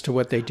show notes to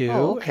what they do.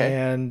 Oh, okay.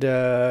 And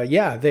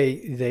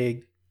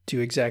they do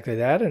exactly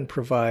that and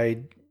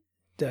provide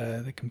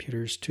the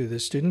computers to the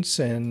students.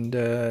 And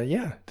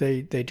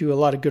they do a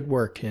lot of good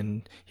work.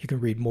 And you can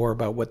read more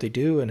about what they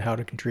do and how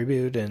to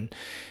contribute and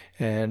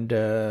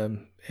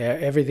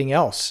everything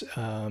else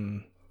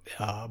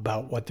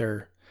about what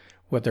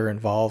they're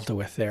involved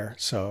with there.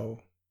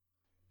 So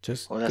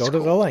just go to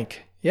the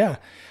link. Yeah.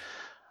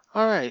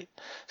 All right.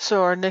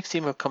 So our next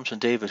email comes from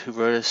David, who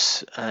wrote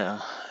us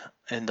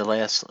in the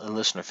last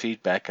listener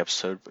feedback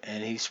episode,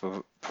 and he's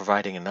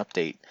providing an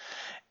update.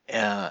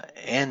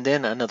 And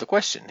then another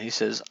question. He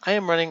says, I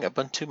am running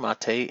Ubuntu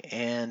Mate,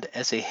 and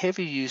as a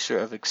heavy user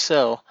of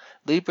Excel,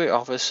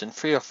 LibreOffice and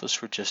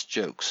FreeOffice were just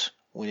jokes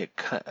when it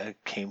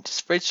came to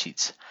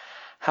spreadsheets.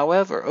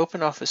 However,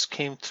 OpenOffice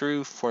came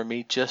through for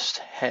me, just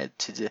had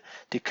to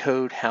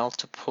decode how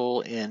to pull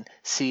in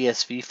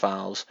CSV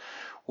files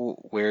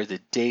where the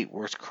date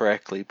worked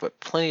correctly, but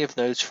plenty of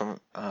notes from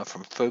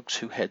folks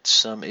who had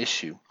some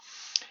issue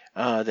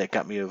that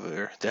got me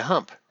over the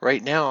hump.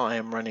 Right now I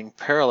am running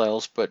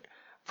Parallels, but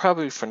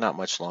probably for not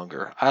much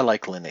longer. I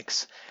like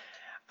Linux.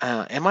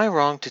 Am I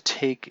wrong to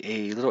take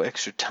a little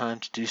extra time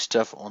to do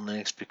stuff on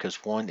Linux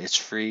because, one, it's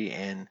free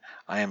and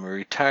I am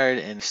retired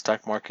and the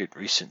stock market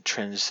recent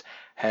trends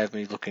have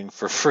me looking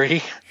for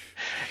free?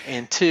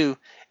 And two,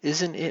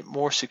 isn't it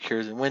more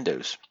secure than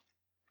Windows?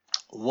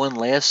 One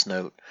last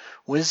note,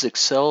 Windows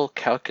Excel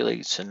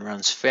calculates and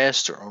runs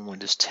faster on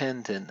Windows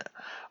 10 than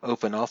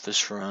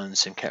OpenOffice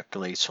runs and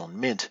calculates on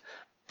Mint,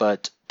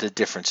 but the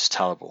difference is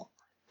tolerable.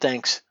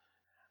 Thanks.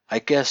 I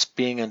guess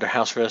being under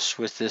house arrest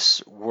with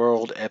this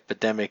world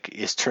epidemic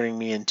is turning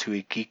me into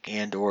a geek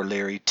and or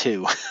Larry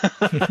too.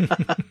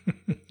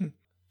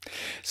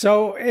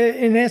 So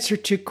in answer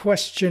to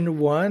question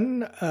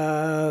one,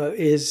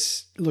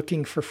 is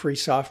looking for free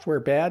software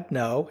bad?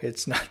 No,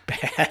 it's not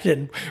bad.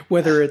 And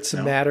whether it's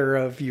a matter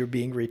of you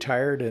being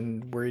retired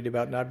and worried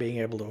about not being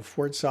able to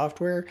afford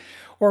software,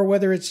 or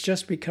whether it's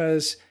just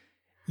because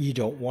you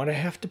don't want to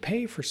have to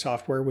pay for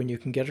software when you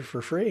can get it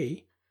for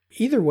free,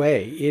 either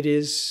way, it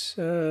is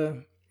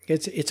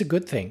it's a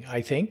good thing,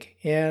 I think,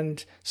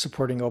 and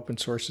supporting open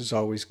source is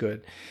always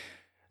good.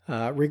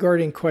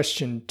 Regarding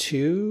question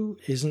 2,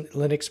 isn't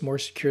Linux more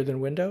secure than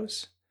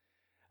Windows?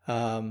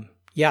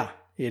 Yeah,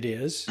 it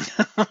is.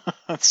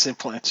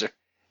 Simple answer.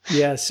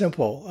 Yeah,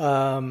 simple.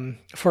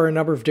 For a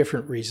number of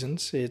different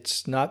reasons.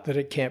 It's not that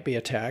it can't be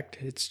attacked.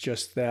 It's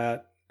just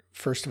that,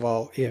 first of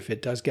all, if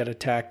it does get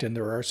attacked and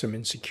there are some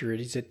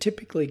insecurities, it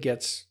typically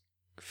gets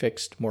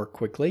fixed more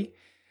quickly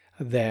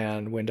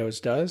than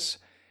Windows does.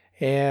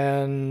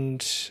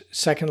 And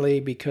secondly,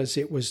 because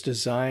it was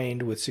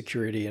designed with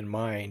security in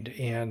mind.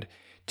 And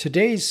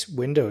today's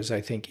Windows,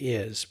 I think,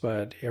 is,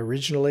 but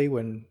originally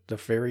when the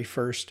very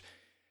first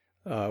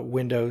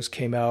Windows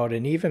came out,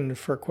 and even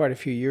for quite a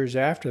few years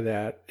after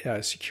that,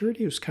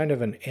 security was kind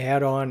of an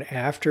add-on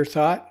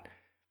afterthought.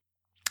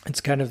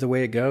 It's kind of the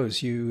way it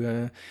goes.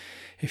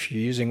 If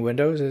you're using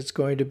Windows, it's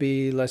going to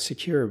be less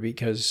secure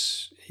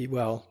because,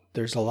 well,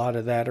 there's a lot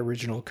of that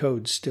original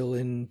code still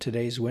in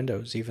today's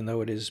Windows, even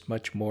though it is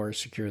much more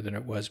secure than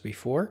it was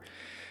before.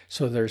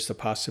 So there's the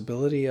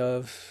possibility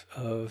of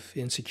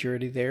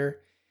insecurity there.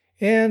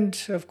 And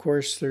of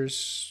course,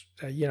 there's,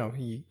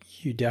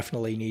 you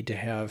definitely need to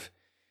have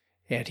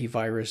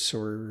antivirus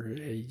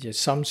or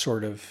some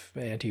sort of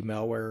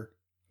anti-malware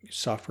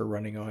software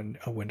running on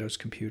a Windows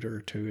computer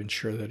to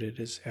ensure that it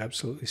is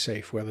absolutely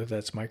safe, whether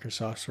that's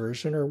Microsoft's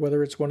version or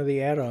whether it's one of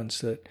the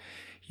add-ons that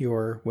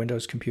your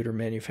Windows computer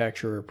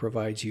manufacturer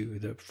provides you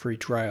the free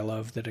trial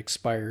of that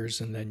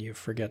expires and then you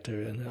forget to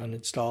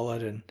uninstall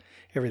it and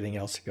everything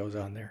else that goes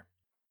on there.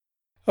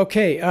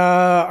 Okay,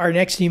 our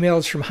next email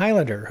is from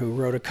Highlander, who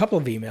wrote a couple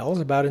of emails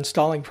about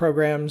installing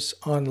programs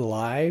on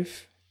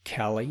live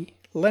Kali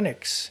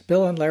Linux.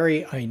 Bill and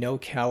Larry, I know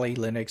Kali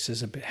Linux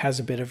has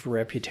a bit of a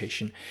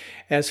reputation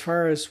as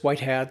far as white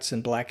hats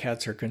and black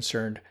hats are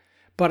concerned,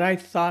 but I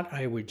thought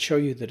I would show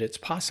you that it's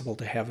possible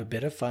to have a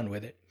bit of fun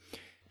with it.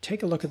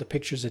 Take a look at the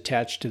pictures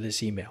attached to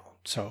this email.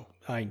 So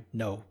I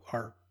know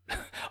our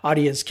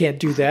audience can't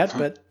do that,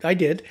 but I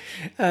did.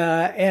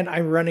 And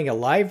I'm running a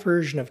live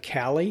version of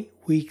Kali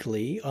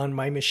weekly on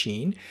my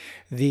machine.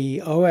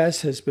 The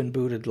OS has been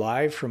booted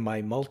live from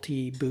my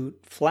multi-boot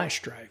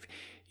flash drive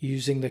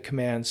using the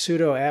command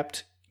sudo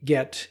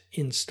apt-get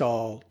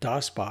install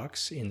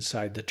DOSBox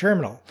inside the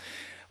terminal.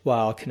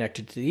 While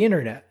connected to the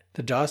internet,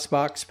 the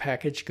DOSBox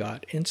package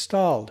got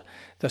installed.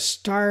 The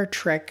Star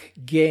Trek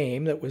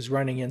game that was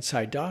running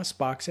inside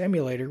DOSBox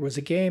emulator was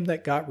a game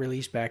that got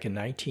released back in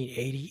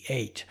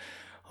 1988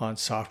 on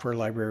software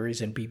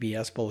libraries and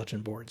BBS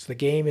bulletin boards. The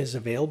game is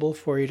available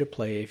for you to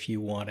play if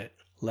you want it.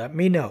 Let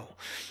me know.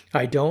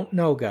 I don't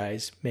know,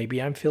 guys. Maybe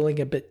I'm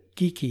feeling a bit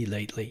geeky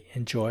lately.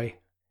 Enjoy,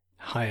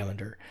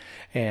 Highlander.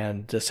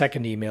 And the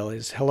second email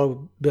is,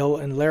 hello, Bill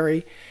and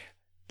Larry.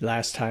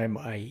 Last time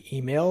I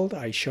emailed,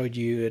 I showed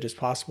you it is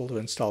possible to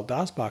install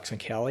DOSBox on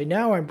Kali.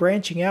 Now I'm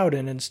branching out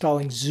and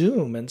installing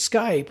Zoom and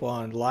Skype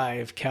on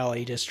live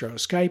Kali distro.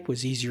 Skype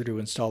was easier to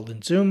install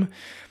than Zoom.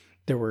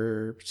 There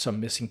were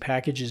some missing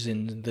packages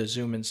in the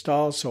Zoom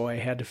install, so I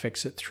had to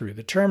fix it through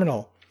the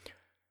terminal.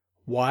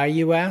 Why,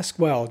 you ask?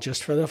 Well,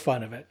 just for the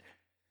fun of it,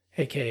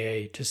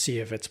 aka to see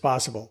if it's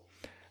possible.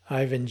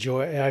 I've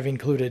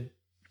included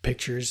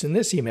pictures in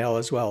this email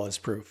as well as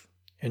proof.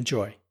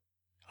 Enjoy,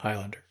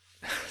 Highlander.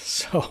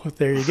 So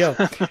there you go.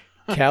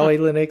 Kali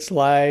Linux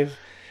Live.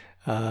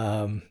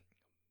 I'm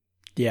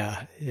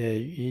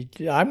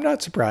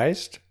not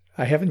surprised.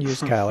 I haven't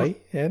used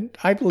Kali, and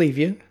I believe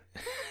you.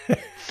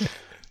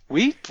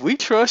 We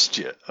trust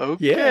you.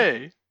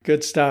 Okay. Yeah,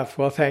 good stuff.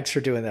 Well, thanks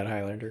for doing that,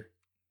 Highlander.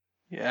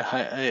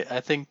 Yeah, I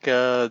think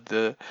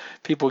the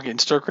people getting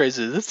stir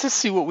crazy. Let's just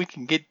see what we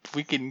can get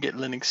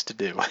Linux to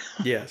do.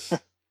 Yes.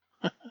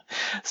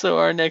 So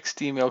our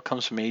next email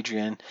comes from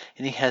Adrian,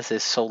 and he has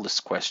a Solus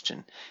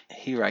question.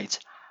 He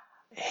writes,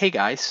 "Hey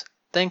guys,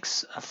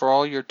 thanks for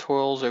all your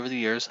toils over the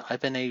years.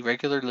 I've been a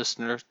regular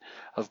listener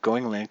of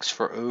Going Linux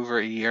for over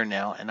a year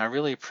now, and I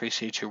really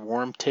appreciate your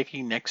warm,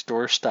 Tiki Next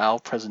Door style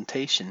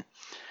presentation.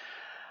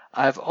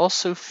 I've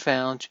also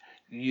found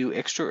you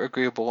extra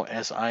agreeable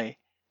as I,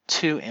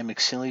 too, am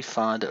extremely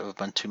fond of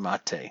Ubuntu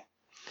Mate.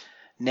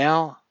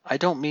 Now, I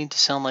don't mean to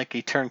sound like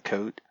a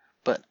turncoat,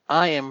 but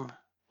I am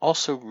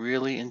also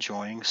really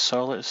enjoying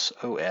Solus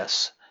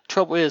OS.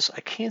 Trouble is, I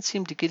can't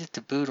seem to get it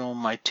to boot on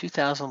my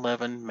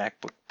 2011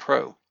 MacBook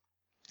Pro.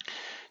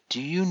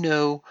 Do you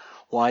know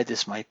why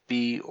this might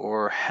be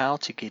or how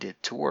to get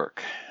it to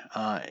work?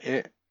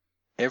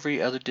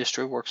 Every other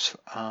distro works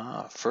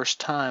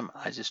first time.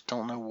 I just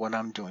don't know what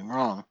I'm doing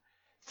wrong.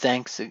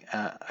 Thanks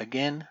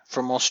again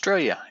from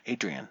Australia,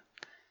 Adrian."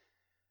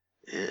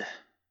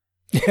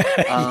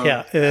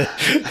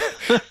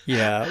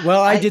 Yeah.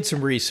 Well, I did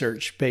some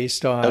research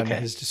based on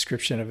his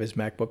description of his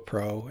MacBook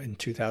Pro in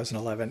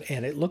 2011,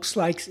 and it looks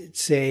like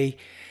it's a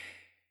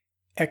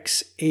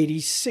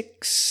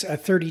x86, a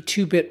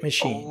 32-bit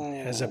machine,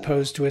 as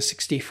opposed to a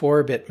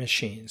 64-bit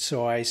machine.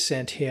 So I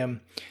sent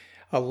him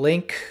a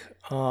link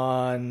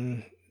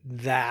on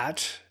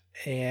that,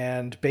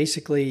 and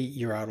basically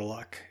you're out of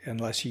luck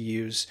unless you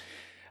use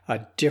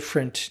a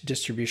different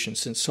distribution,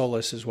 since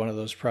Solus is one of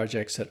those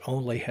projects that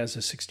only has a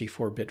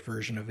 64-bit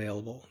version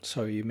available.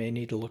 So you may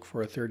need to look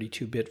for a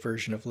 32-bit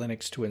version of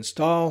Linux to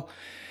install.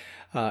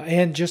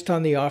 And just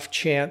on the off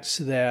chance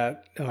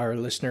that our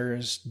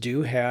listeners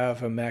do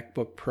have a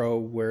MacBook Pro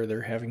where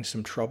they're having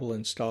some trouble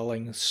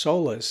installing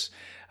Solus,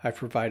 I've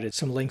provided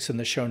some links in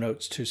the show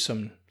notes to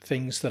some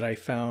things that I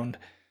found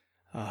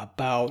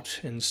about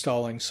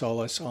installing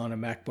Solus on a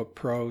MacBook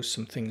Pro,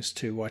 some things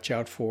to watch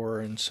out for,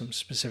 and some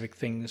specific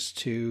things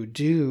to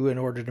do in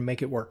order to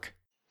make it work.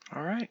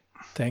 All right.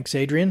 Thanks,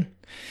 Adrian.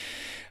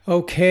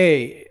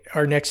 Okay,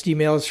 our next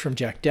email is from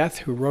Jack Death,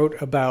 who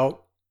wrote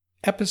about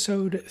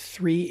episode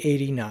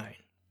 389.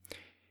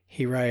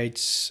 He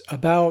writes,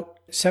 about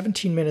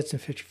 17 minutes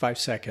and 55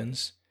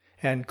 seconds,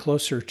 and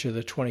closer to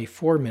the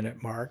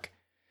 24-minute mark,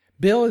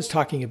 Bill is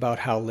talking about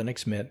how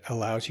Linux Mint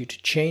allows you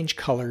to change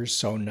colors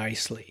so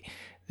nicely.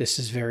 This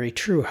is very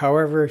true.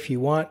 However, if you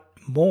want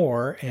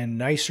more and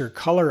nicer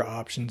color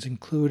options,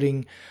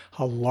 including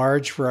a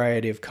large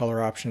variety of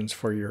color options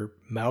for your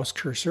mouse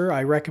cursor,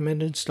 I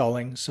recommend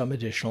installing some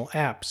additional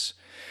apps.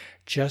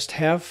 Just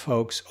have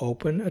folks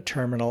open a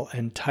terminal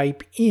and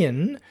type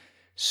in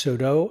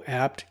sudo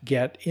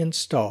apt-get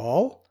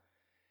install,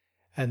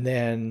 and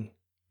then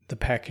the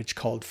package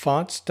called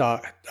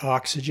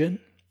fonts.oxygen,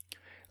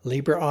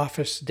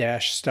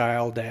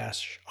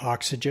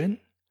 LibreOffice-style-oxygen,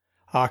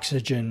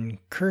 Oxygen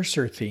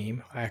cursor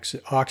theme,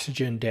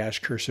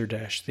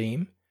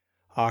 Oxygen-cursor-theme,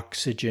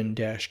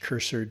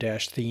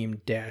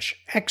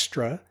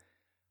 Oxygen-cursor-theme-extra,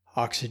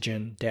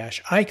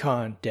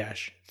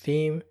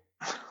 Oxygen-icon-theme,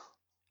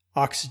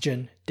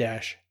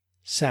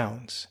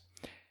 Oxygen-sounds.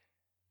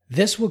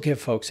 This will give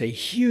folks a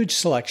huge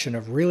selection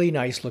of really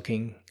nice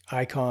looking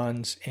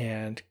icons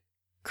and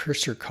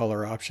cursor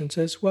color options,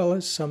 as well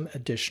as some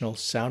additional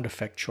sound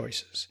effect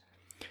choices.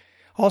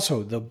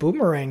 Also, the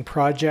Boomerang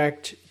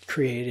project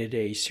created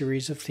a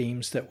series of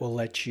themes that will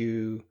let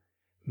you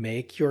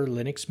make your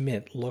Linux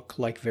Mint look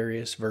like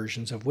various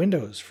versions of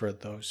Windows for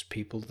those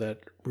people that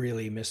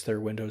really miss their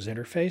Windows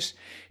interface.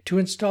 To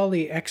install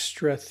the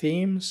extra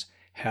themes,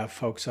 have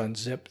folks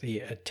unzip the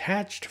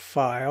attached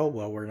file.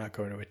 Well, we're not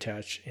going to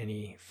attach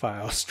any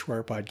files to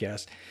our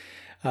podcast,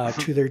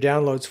 to their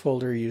downloads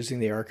folder using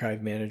the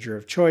archive manager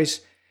of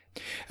choice.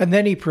 And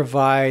then he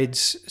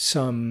provides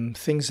some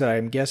things that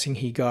I'm guessing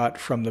he got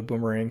from the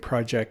Boomerang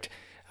project,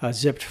 a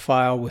zipped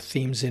file with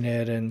themes in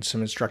it and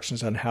some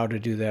instructions on how to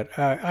do that.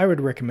 I would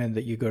recommend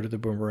that you go to the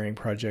Boomerang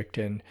project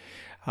and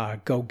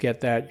go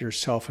get that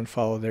yourself and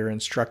follow their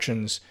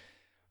instructions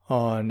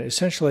on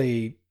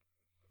essentially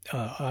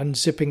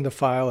unzipping the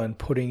file and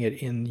putting it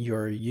in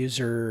your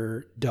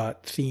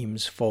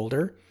user.themes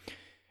folder.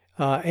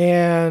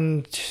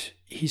 And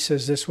he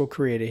says this will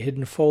create a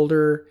hidden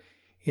folder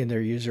in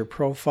their user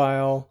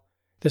profile.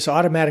 This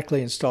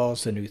automatically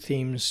installs the new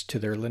themes to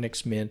their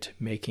Linux Mint,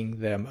 making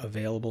them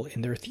available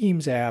in their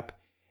Themes app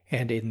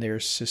and in their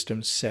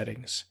system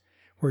settings.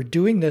 We're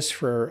doing this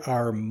for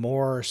our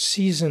more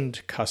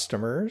seasoned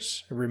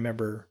customers.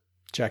 Remember,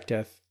 Jack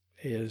Death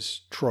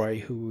is Troy,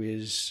 who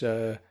is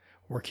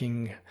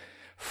working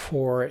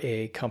for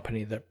a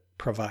company that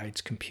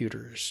provides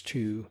computers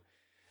to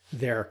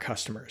their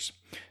customers.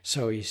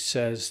 So he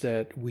says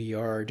that we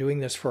are doing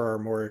this for our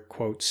more,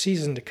 quote,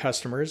 seasoned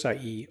customers,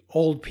 i.e.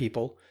 old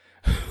people,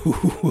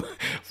 who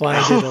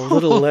find it a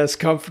little less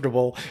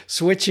comfortable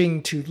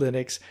switching to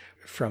Linux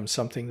from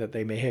something that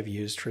they may have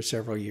used for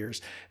several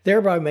years,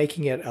 thereby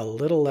making it a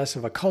little less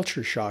of a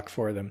culture shock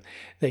for them.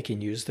 They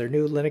can use their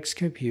new Linux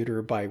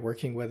computer by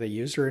working with a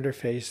user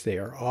interface they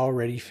are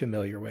already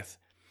familiar with.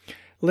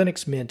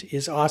 Linux Mint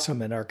is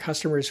awesome, and our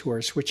customers who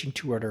are switching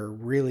to it are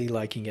really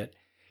liking it.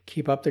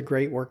 Keep up the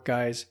great work,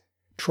 guys.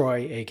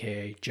 Troy,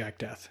 a.k.a. Jack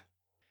Death.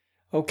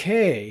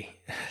 Okay,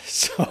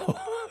 so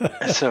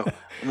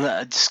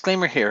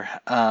disclaimer here.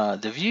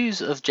 The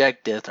views of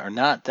Jack Death are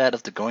not that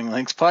of the Going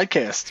Linux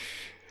podcast.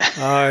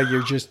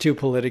 You're just too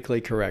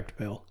politically correct,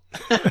 Bill.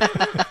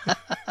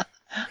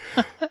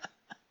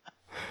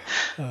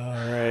 All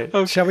right.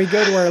 Okay. Shall we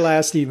go to our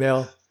last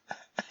email?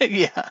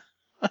 Yeah.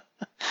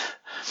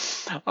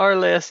 Our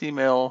last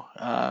email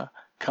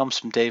comes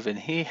from David.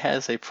 He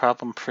has a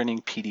problem printing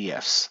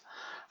PDFs.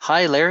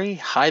 Hi, Larry.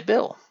 Hi,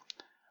 Bill.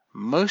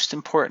 Most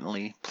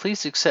importantly,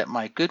 please accept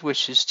my good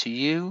wishes to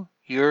you,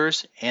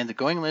 yours, and the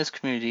Going Linux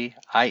community,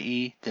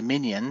 i.e. the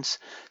minions,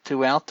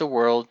 throughout the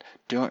world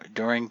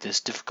during this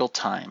difficult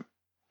time.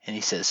 And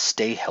he says,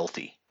 stay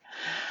healthy.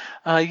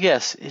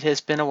 Yes, it has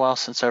been a while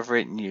since I've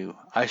written you.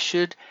 I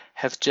should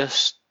have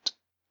just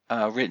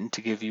written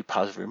to give you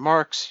positive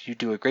remarks. You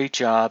do a great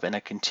job, and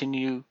I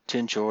continue to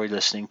enjoy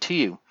listening to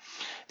you.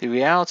 The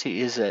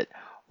reality is that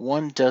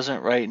one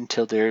doesn't write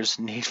until there's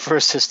need for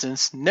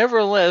assistance.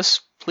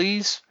 Nevertheless,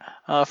 please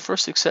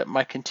first accept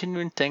my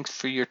continuing thanks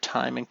for your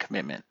time and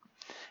commitment.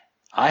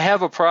 I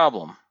have a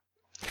problem.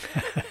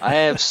 I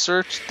have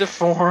searched the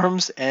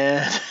forums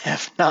and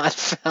have not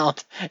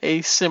found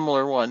a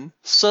similar one.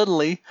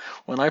 Suddenly,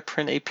 when I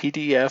print a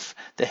PDF,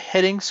 the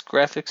headings,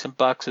 graphics, and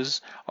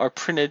boxes are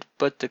printed,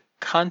 but the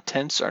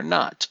contents are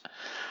not.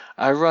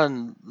 I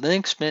run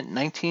Linux Mint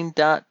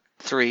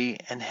 19.3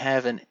 and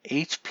have an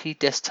HP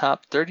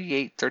Desktop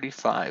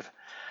 3835.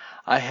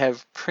 I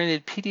have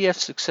printed PDFs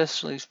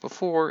successfully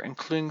before,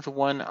 including the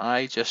one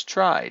I just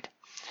tried.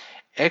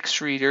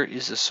 XReader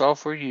is the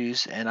software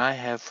used, and I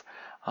have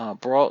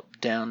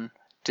brought down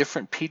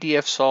different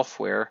PDF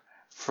software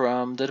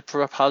from the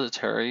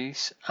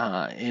repositories,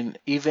 in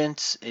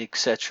events,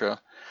 etc.,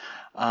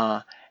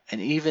 and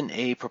even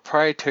a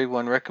proprietary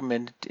one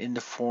recommended in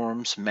the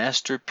forum's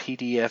master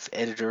PDF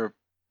editor,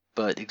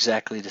 but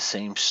exactly the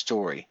same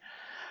story.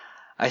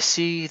 I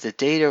see the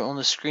data on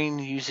the screen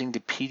using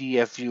the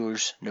PDF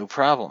viewers, no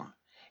problem.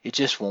 It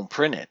just won't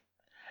print it.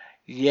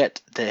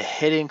 Yet the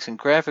headings and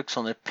graphics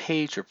on the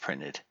page are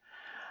printed.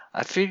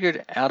 I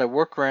figured out a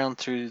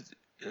workaround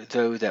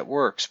though that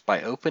works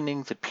by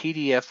opening the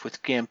PDF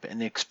with GIMP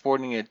and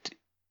exporting it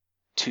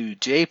to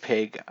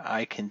JPEG.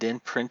 I can then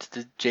print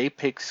the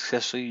JPEG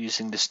successfully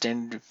using the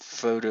standard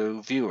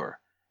photo viewer,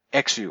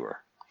 XViewer.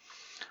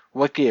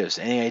 What gives?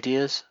 Any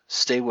ideas?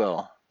 Stay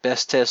well.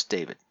 Best test,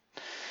 David.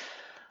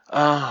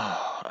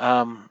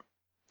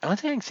 One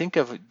thing I can think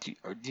of, do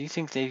you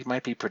think they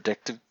might be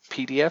protective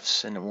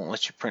PDFs and it won't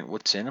let you print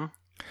what's in them?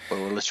 Or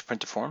will let you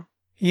print the form?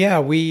 Yeah,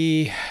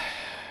 we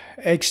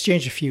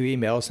exchanged a few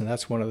emails, and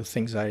that's one of the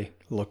things I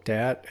looked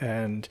at.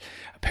 And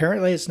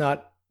apparently it's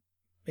not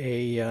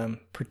a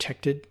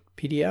protected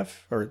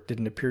PDF, or it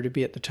didn't appear to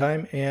be at the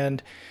time.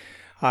 And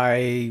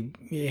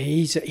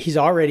he's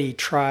already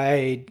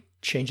tried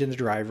changing the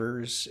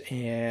drivers,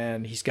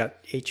 and he's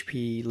got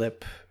HP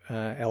LIP,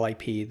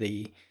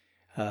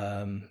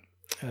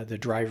 the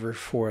driver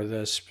for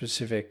the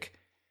specific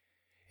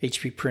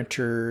HP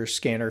printer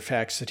scanner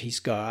fax that he's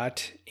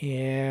got.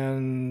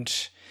 And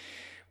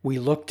we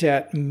looked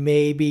at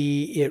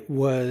maybe it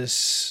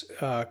was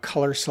a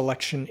color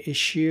selection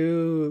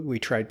issue. We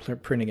tried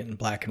printing it in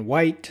black and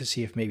white to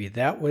see if maybe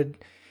that would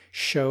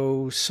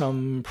show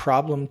some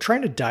problem,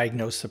 trying to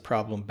diagnose the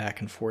problem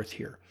back and forth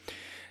here.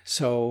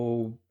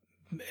 So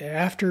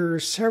after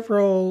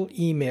several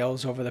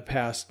emails over the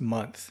past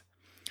month,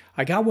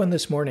 I got one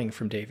this morning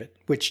from David,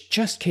 which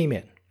just came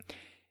in.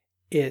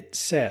 It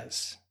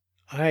says,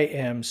 "I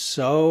am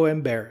so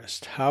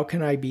embarrassed. How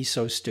can I be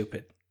so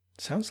stupid?"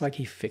 Sounds like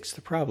he fixed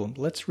the problem.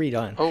 Let's read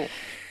on. Oh,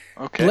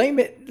 okay.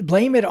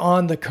 Blame it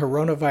on the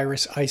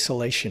coronavirus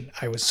isolation.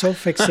 I was so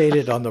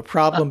fixated on the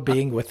problem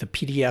being with the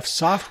PDF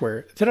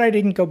software that I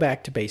didn't go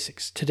back to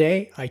basics.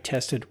 Today, I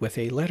tested with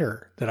a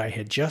letter that I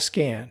had just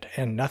scanned,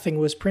 and nothing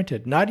was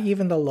printed, not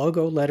even the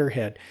logo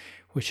letterhead,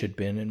 which had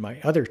been in my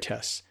other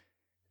tests.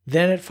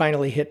 Then it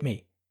finally hit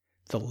me.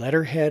 The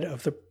letterhead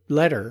of the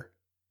letter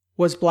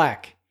was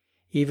black,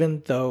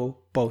 even though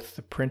both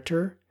the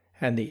printer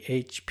and the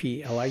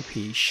HP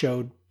LIP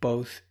showed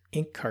both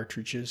ink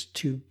cartridges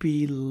to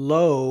be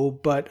low,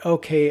 but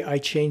okay, I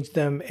changed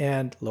them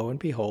and lo and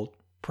behold,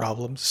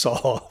 problem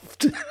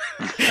solved.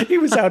 He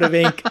was out of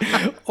ink.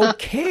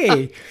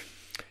 Okay.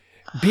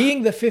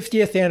 Being the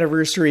 50th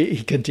anniversary,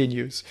 he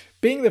continues,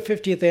 being the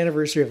 50th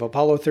anniversary of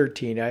Apollo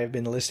 13, I have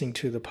been listening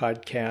to a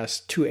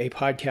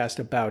podcast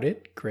about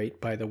it. Great,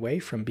 by the way,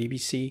 from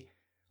BBC.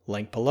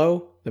 Link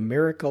below. The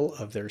miracle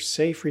of their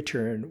safe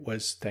return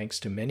was thanks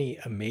to many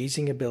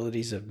amazing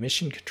abilities of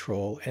mission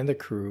control and the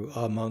crew.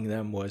 Among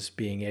them was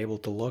being able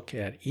to look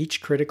at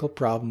each critical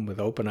problem with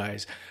open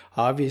eyes.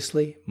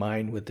 Obviously,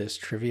 mine with this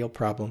trivial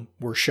problem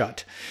were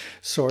shut.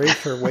 Sorry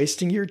for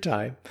wasting your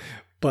time,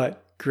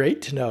 but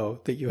great to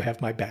know that you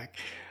have my back.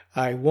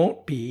 I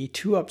won't be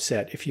too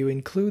upset if you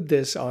include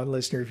this on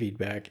listener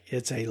feedback.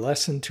 It's a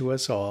lesson to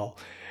us all.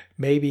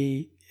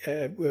 Maybe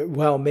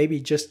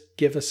just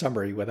give a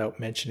summary without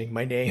mentioning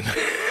my name.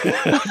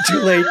 Too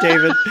late,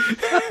 David.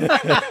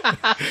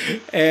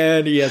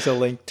 And he has a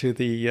link to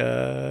the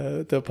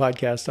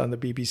podcast on the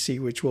BBC,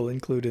 which we'll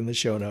include in the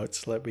show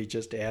notes. Let me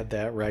just add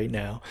that right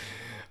now.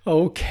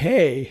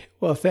 Okay.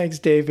 Well, thanks,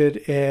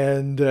 David.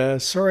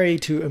 And sorry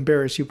to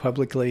embarrass you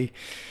publicly.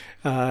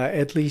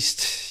 At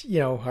least,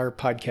 our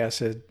podcast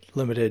had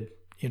limited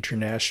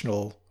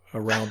international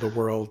around the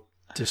world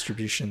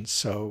distribution.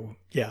 So,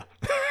 yeah.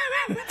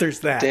 There's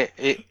that.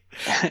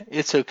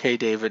 It's okay,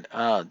 David.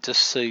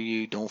 Just so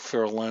you don't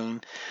feel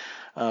alone.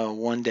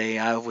 One day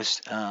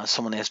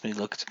someone asked me to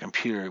look at the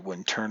computer, it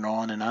wouldn't turn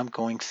on, and I'm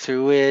going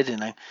through it,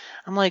 and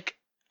I'm like,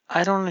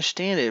 I don't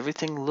understand it.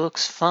 Everything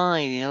looks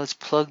fine, it's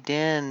plugged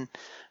in,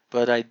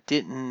 but I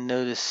didn't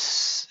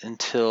notice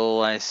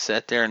until I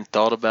sat there and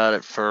thought about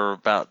it for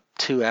about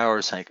 2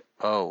 hours. Like,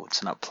 oh,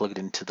 it's not plugged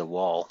into the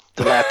wall.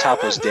 The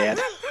laptop was dead.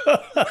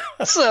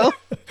 So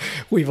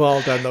we've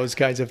all done those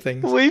kinds of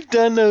things. We've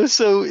done those,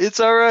 so it's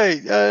all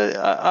right.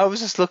 I was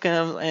just looking,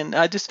 and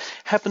I just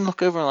happened to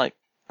look over and like,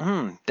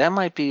 that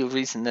might be a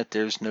reason that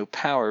there's no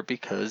power,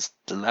 because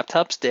the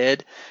laptop's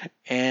dead,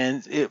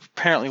 and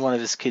apparently one of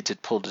his kids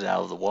had pulled it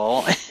out of the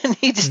wall, and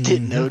he just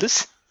didn't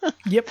notice.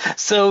 Yep.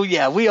 So,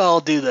 yeah, we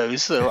all do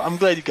those, so I'm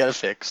glad you got it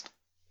fixed.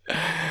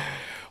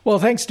 Well,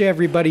 thanks to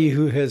everybody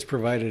who has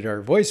provided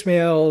our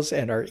voicemails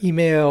and our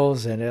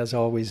emails, and as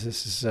always,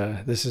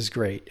 this is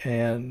great.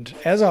 And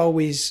as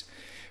always,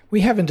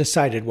 we haven't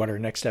decided what our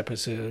next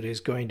episode is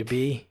going to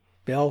be.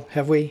 Bill,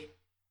 have we?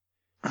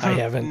 I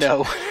haven't.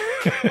 No.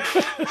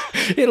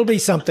 It'll be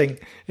something.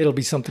 It'll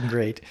be something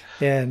great,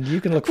 and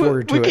you can look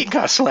forward to it. We can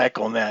kind of slack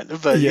on that,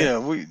 but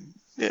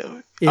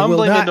I'm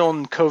blaming it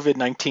on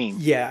COVID-19.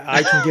 Yeah,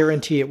 I can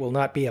guarantee it will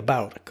not be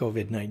about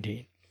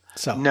COVID-19.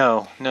 So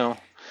no.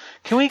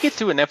 Can we get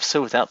through an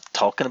episode without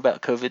talking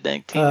about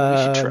COVID-19?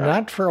 We should try.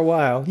 Not for a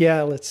while.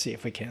 Yeah, let's see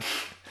if we can.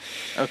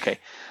 Okay.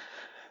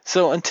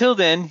 So until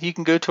then, you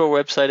can go to our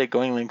website at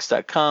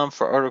goinglinks.com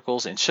for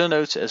articles and show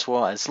notes, as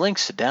well as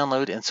links to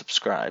download and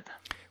subscribe.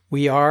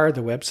 We are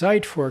the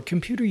website for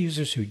computer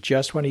users who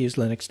just want to use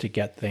Linux to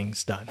get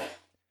things done.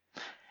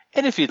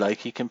 And if you'd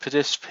like, you can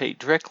participate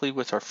directly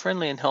with our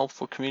friendly and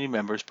helpful community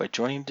members by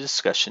joining the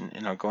discussion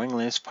in our Going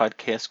Linux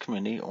podcast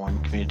community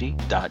on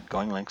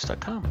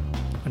community.goinglinks.com.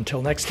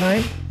 Until next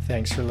time,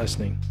 thanks for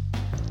listening.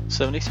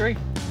 73.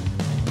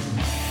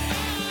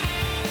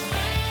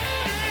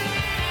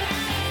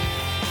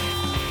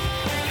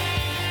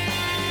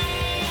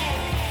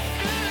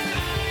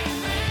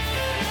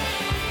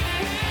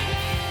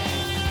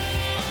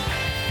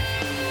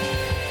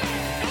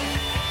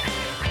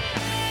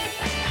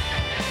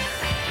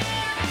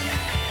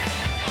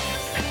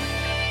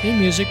 Theme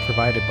music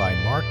provided by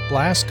Mark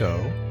Blasco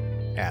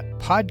at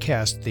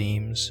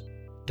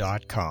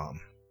podcastthemes.com.